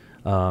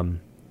it.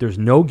 There's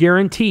no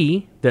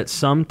guarantee that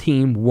some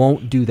team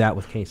won't do that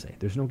with Casey.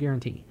 There's no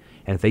guarantee.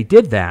 And if they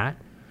did that,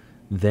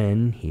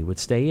 then he would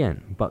stay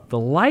in. But the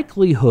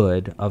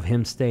likelihood of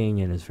him staying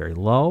in is very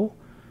low,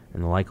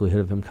 and the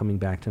likelihood of him coming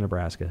back to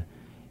Nebraska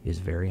is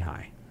very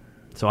high.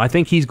 So I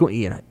think he's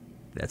going,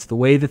 that's the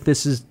way that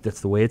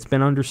that's the way it's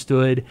been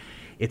understood.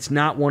 It's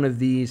not one of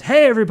these,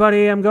 hey,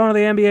 everybody, I'm going to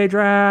the NBA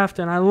draft,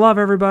 and I love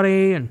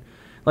everybody, and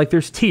like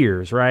there's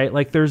tiers, right?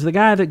 Like there's the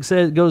guy that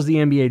goes to the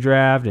NBA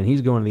draft, and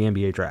he's going to the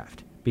NBA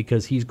draft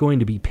because he's going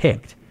to be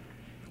picked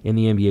in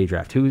the NBA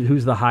draft.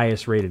 Who's the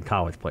highest rated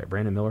college player?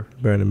 Brandon Miller?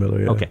 Brandon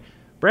Miller, yeah. Okay.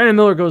 Brandon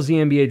Miller goes to the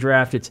NBA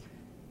draft. It's,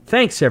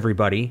 thanks,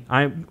 everybody.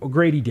 I'm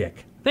Grady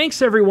Dick.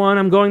 Thanks, everyone.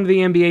 I'm going to the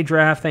NBA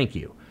draft. Thank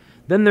you.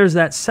 Then there's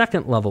that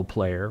second level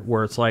player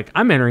where it's like,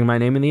 I'm entering my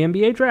name in the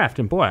NBA draft.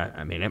 And boy,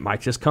 I mean, it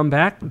might just come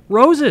back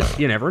roses.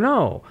 You never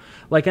know.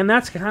 Like, and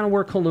that's kind of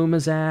where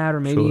Kaluma's at, or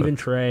maybe even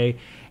Trey.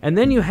 And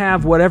then you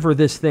have whatever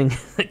this thing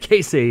that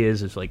Casey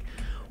is. It's like,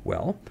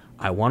 well,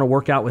 I want to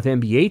work out with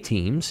NBA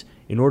teams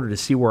in order to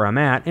see where I'm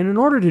at. And in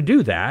order to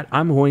do that,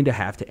 I'm going to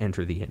have to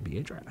enter the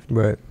NBA draft.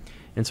 Right.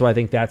 And so I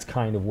think that's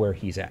kind of where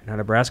he's at. Now,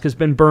 Nebraska's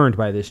been burned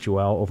by this,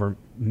 Joel, over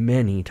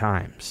many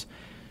times.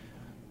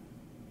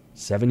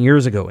 7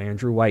 years ago,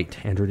 Andrew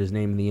White entered his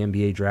name in the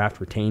NBA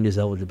draft, retained his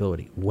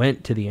eligibility,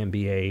 went to the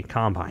NBA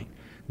combine,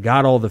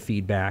 got all the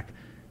feedback,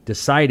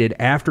 decided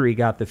after he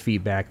got the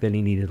feedback that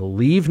he needed to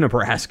leave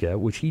Nebraska,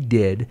 which he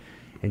did,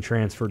 and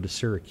transferred to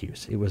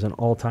Syracuse. It was an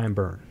all-time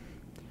burn.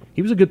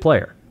 He was a good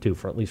player, too,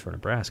 at least for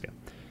Nebraska.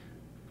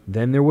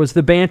 Then there was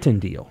the Banton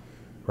deal,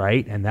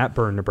 right? And that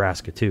burned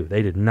Nebraska, too.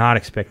 They did not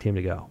expect him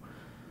to go.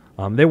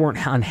 They weren't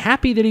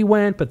unhappy that he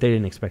went, but they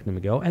didn't expect him to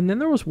go. And then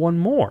there was one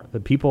more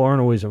that people aren't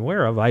always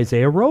aware of,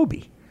 Isaiah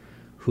Roby,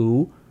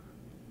 who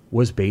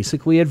was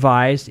basically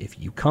advised, if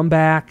you come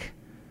back,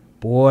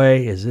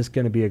 boy, is this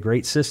going to be a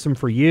great system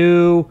for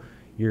you.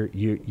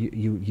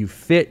 You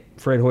fit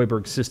Fred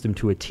Hoiberg's system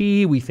to a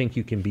T. We think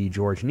you can be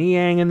George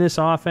Niang in this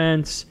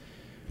offense.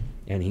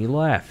 And he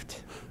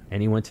left.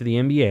 And he went to the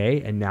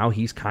NBA, and now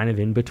he's kind of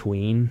in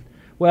between.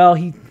 Well,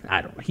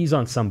 I don't know. He's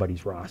on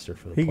somebody's roster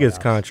for the playoffs. He gets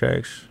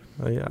contracts.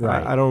 Yeah,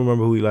 right. I don't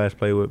remember who he last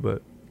played with,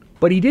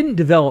 but he didn't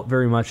develop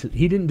very much.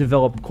 He didn't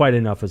develop quite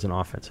enough as an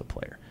offensive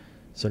player.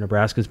 So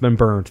Nebraska's been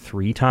burned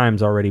 3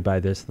 times already by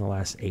this in the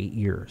last 8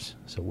 years.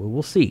 So we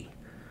will see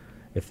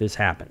if this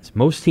happens.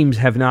 Most teams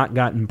have not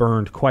gotten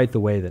burned quite the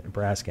way that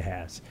Nebraska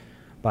has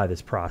by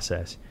this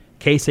process.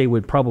 Casey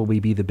would probably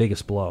be the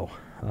biggest blow.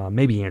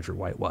 Maybe Andrew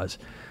White was.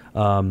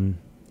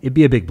 It'd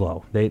be a big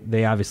blow.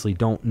 They obviously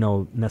don't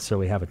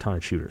necessarily have a ton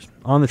of shooters.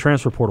 On the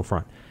transfer portal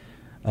front,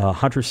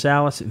 Hunter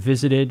Salas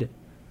visited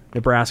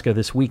Nebraska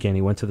this weekend.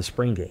 He went to the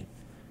spring game.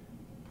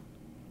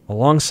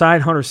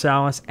 Alongside Hunter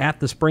Salas at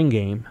the spring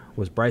game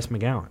was Bryce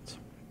McGowens,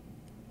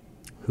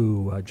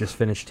 who just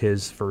finished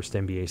his first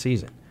NBA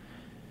season.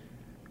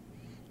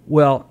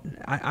 Well,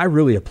 I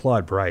really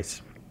applaud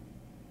Bryce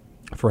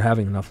for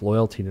having enough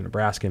loyalty to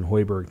Nebraska and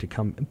Hoiberg to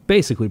come.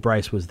 Basically,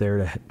 Bryce was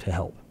there to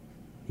help.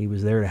 He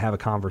was there to have a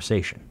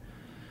conversation.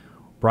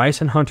 Bryce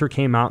and Hunter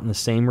came out in the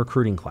same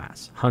recruiting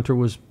class. Hunter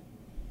was,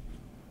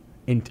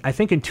 I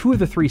think in 2 of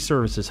the 3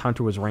 services,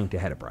 Hunter was ranked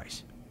ahead of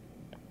Bryce.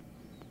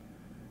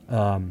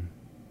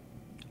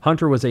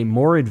 Hunter was a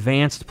more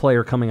advanced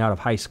player coming out of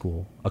high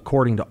school,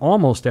 according to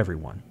almost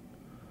everyone,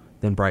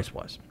 than Bryce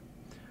was.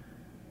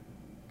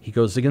 He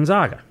goes to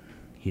Gonzaga.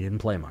 He didn't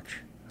play much.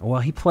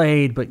 Well, he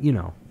played, but you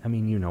know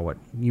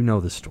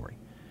the story.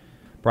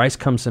 Bryce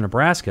comes to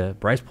Nebraska.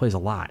 Bryce plays a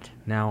lot.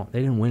 Now, they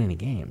didn't win any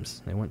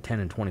games. They went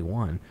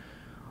 10-21.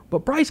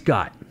 But Bryce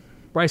got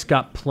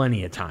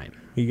plenty of time.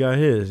 He got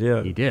his,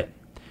 yeah. He did.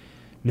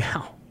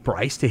 Now,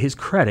 Bryce, to his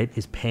credit,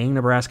 is paying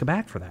Nebraska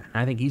back for that.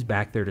 I think he's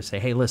back there to say,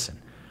 hey,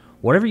 listen,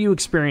 whatever you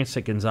experienced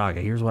at Gonzaga,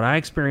 here's what I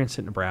experienced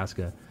at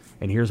Nebraska,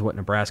 and here's what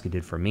Nebraska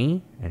did for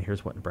me, and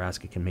here's what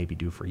Nebraska can maybe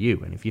do for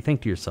you. And if you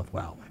think to yourself,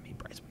 well, I mean,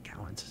 Bryce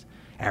McGowens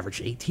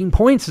averaged 18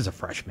 points as a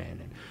freshman,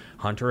 and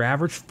Hunter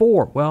averaged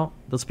 4. Well,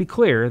 let's be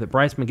clear that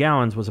Bryce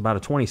McGowan's was about a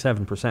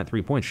 27%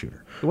 three-point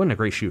shooter. He wasn't a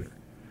great shooter.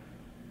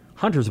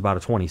 Hunter's about a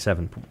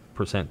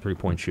 27%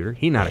 three-point shooter.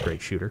 He's not a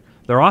great shooter.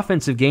 Their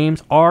offensive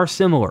games are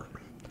similar.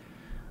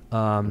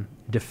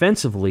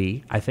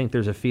 Defensively, I think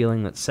there's a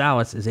feeling that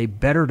Salas is a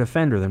better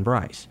defender than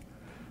Bryce.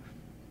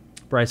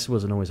 Bryce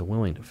wasn't always a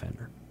willing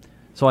defender.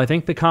 So I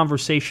think the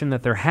conversation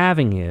that they're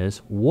having is,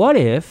 what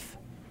if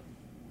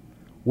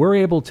we're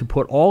able to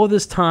put all of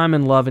this time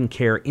and love and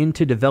care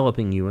into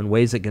developing you in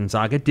ways that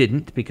Gonzaga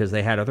didn't because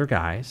they had other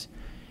guys,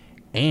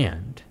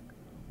 and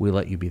we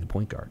let you be the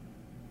point guard?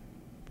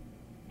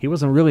 He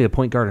wasn't really a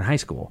point guard in high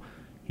school.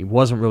 He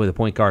wasn't really the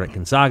point guard at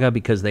Gonzaga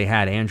because they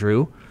had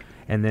Andrew,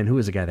 and then who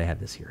was the guy they had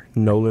this year?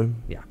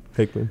 Nolan. Yeah.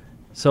 Hickman.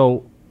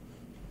 So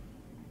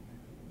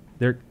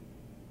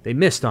they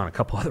missed on a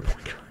couple other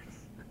point guards.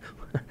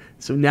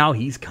 So now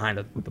he's kind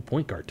of the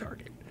point guard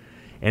target.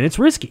 And it's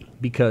risky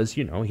because,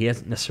 he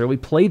hasn't necessarily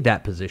played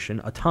that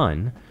position a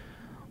ton,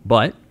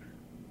 but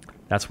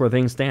that's where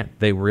things stand.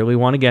 They really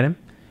want to get him.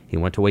 He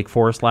went to Wake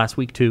Forest last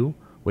week too.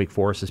 Wake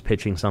Forest is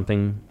pitching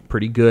something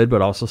pretty good,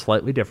 but also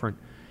slightly different.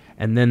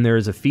 And then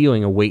there's a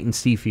feeling, a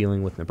wait-and-see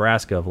feeling with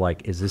Nebraska of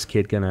like, is this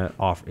kid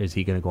is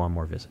he going to go on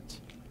more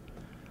visits?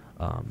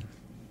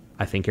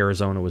 I think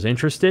Arizona was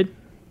interested,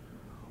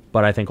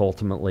 but I think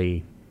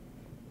ultimately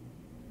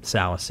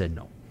Salas said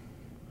no.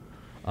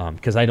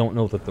 Because I don't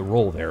know that the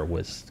role there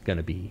was going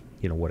to be,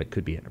 what it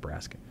could be at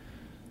Nebraska.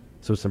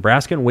 So it's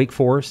Nebraska and Wake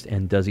Forest,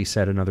 and does he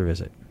set another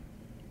visit?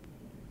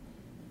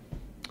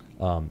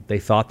 They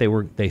thought they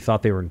were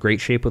in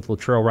great shape with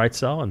Latrell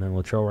Wrightsell, and then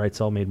Latrell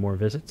Wrightsell made more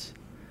visits.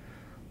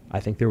 I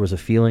think there was a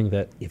feeling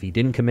that if he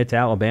didn't commit to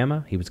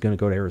Alabama, he was going to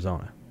go to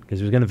Arizona because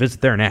he was going to visit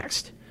there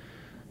next,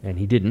 and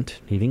he didn't.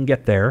 He didn't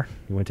get there.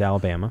 He went to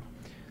Alabama.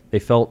 They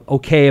felt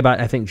okay about,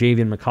 I think,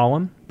 Javian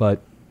McCollum,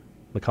 but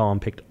McCollum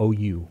picked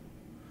OU.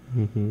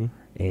 Mm-hmm.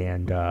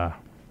 And,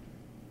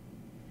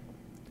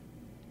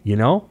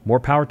 more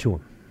power to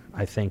him.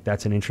 I think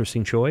that's an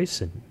interesting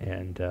choice,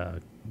 and I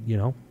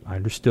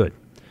understood.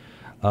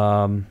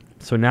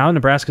 So now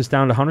Nebraska's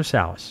down to Hunter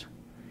Salas.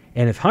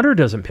 And if Hunter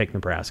doesn't pick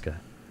Nebraska,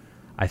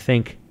 I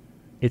think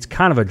it's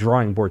kind of a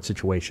drawing board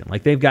situation.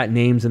 Like, they've got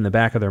names in the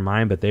back of their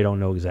mind, but they don't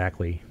know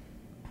exactly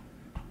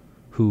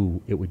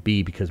who it would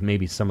be because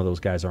maybe some of those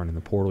guys aren't in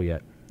the portal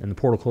yet. And the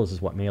portal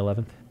closes, May 11th?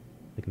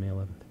 I think May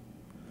 11th.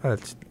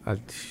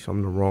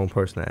 I'm the wrong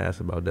person to ask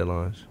about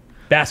deadlines.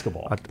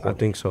 Basketball. I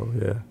think so,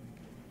 yeah.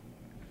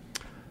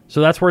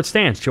 So that's where it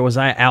stands.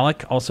 Josiah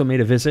Alec also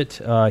made a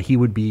visit. He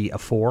would be a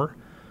 4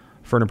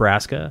 for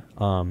Nebraska.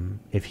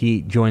 If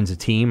he joins a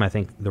team, I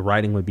think the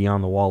writing would be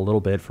on the wall a little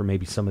bit for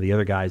maybe some of the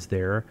other guys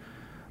there.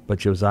 But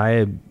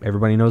Josiah,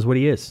 everybody knows what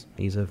he is.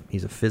 He's a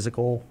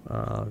physical,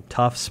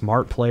 tough,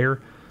 smart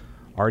player.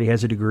 Already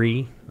has a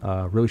degree.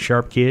 Really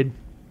sharp kid.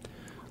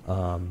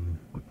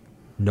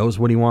 Knows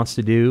what he wants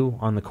to do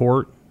on the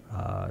court.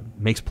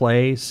 Makes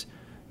plays.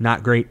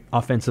 Not great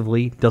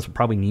offensively. Doesn't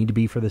probably need to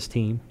be for this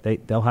team.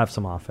 They'll have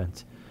some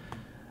offense.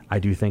 I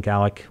do think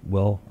Alec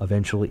will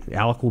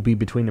be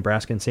between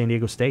Nebraska and San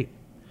Diego State.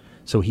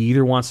 So he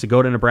either wants to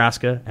go to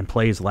Nebraska and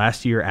play his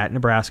last year at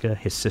Nebraska,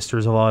 his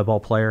sister's a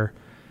volleyball player,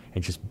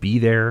 and just be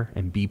there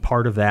and be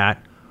part of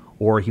that,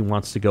 or he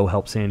wants to go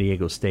help San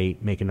Diego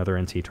State make another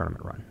NCAA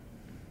tournament run.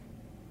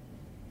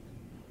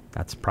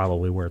 That's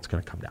probably where it's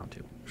going to come down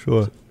to.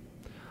 Sure.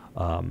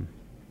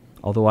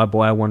 Although,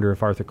 I wonder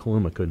if Arthur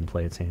Kaluma couldn't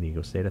play at San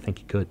Diego State. I think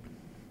he could.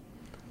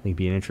 I think he'd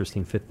be an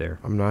interesting fit there.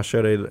 I'm not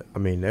sure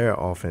their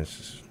offense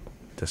is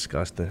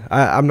disgusting.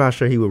 I'm not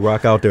sure he would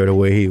rock out there the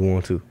way he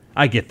want to.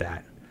 I get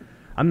that.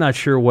 I'm not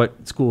sure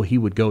what school he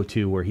would go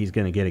to where he's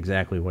going to get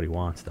exactly what he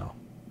wants, though.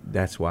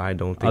 That's why I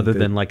don't think. Other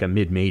than like a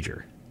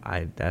mid-major.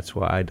 That's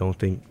why I don't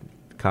think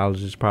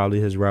college is probably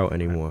his route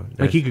anymore.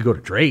 Like he could go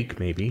to Drake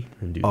maybe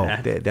and do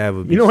that. That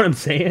would be. You know what I'm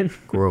saying?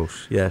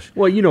 Gross. Yes.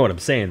 Well, you know what I'm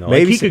saying though.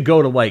 Maybe like he could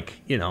go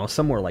to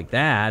somewhere like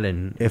that,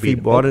 and if he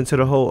bought into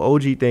the whole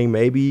OG thing,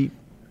 maybe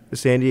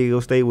San Diego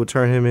State would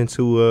turn him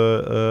into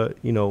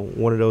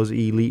one of those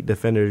elite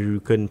defenders you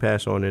couldn't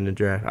pass on in the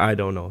draft. I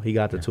don't know. He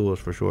got the tools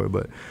for sure,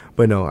 but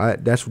no,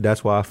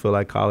 that's why I feel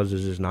like college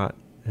is just not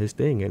his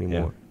thing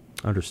anymore.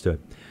 Yeah. Understood.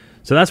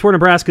 So that's where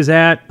Nebraska's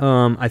at.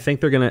 I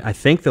think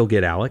they'll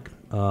get Alec.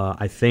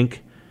 I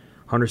think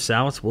Hunter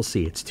Salas, we'll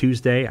see. It's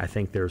Tuesday. I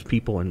think there's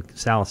people in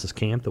Salas's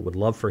camp that would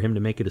love for him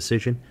to make a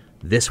decision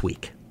this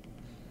week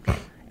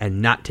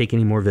and not take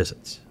any more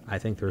visits. I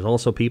think there's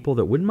also people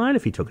that wouldn't mind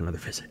if he took another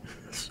visit.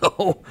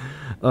 So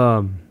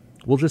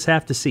we'll just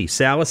have to see.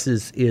 Salas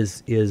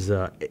is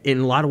in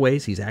a lot of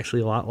ways, he's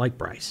actually a lot like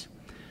Bryce.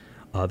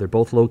 They're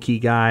both low-key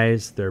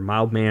guys. They're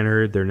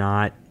mild-mannered. They're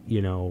not,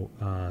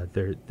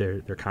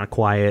 they're kind of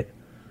quiet.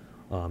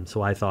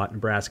 So I thought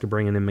Nebraska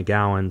bringing in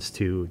McGowan's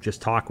to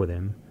just talk with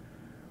him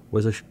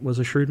was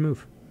a shrewd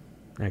move.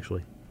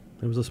 Actually,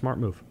 it was a smart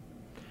move,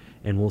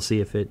 and we'll see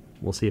if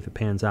it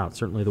pans out.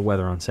 Certainly, the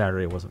weather on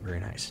Saturday wasn't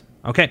very nice.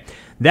 Okay,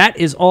 that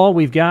is all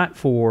we've got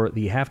for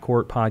the Half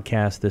Court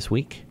Podcast this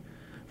week.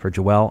 For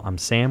Joel, I'm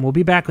Sam. We'll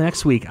be back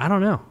next week. I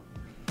don't know.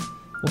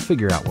 we'll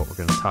figure out what we're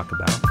going to talk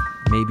about.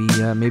 Maybe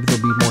there'll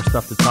be more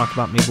stuff to talk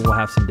about. Maybe we'll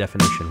have some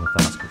definition with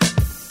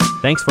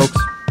Oscars. Thanks, folks.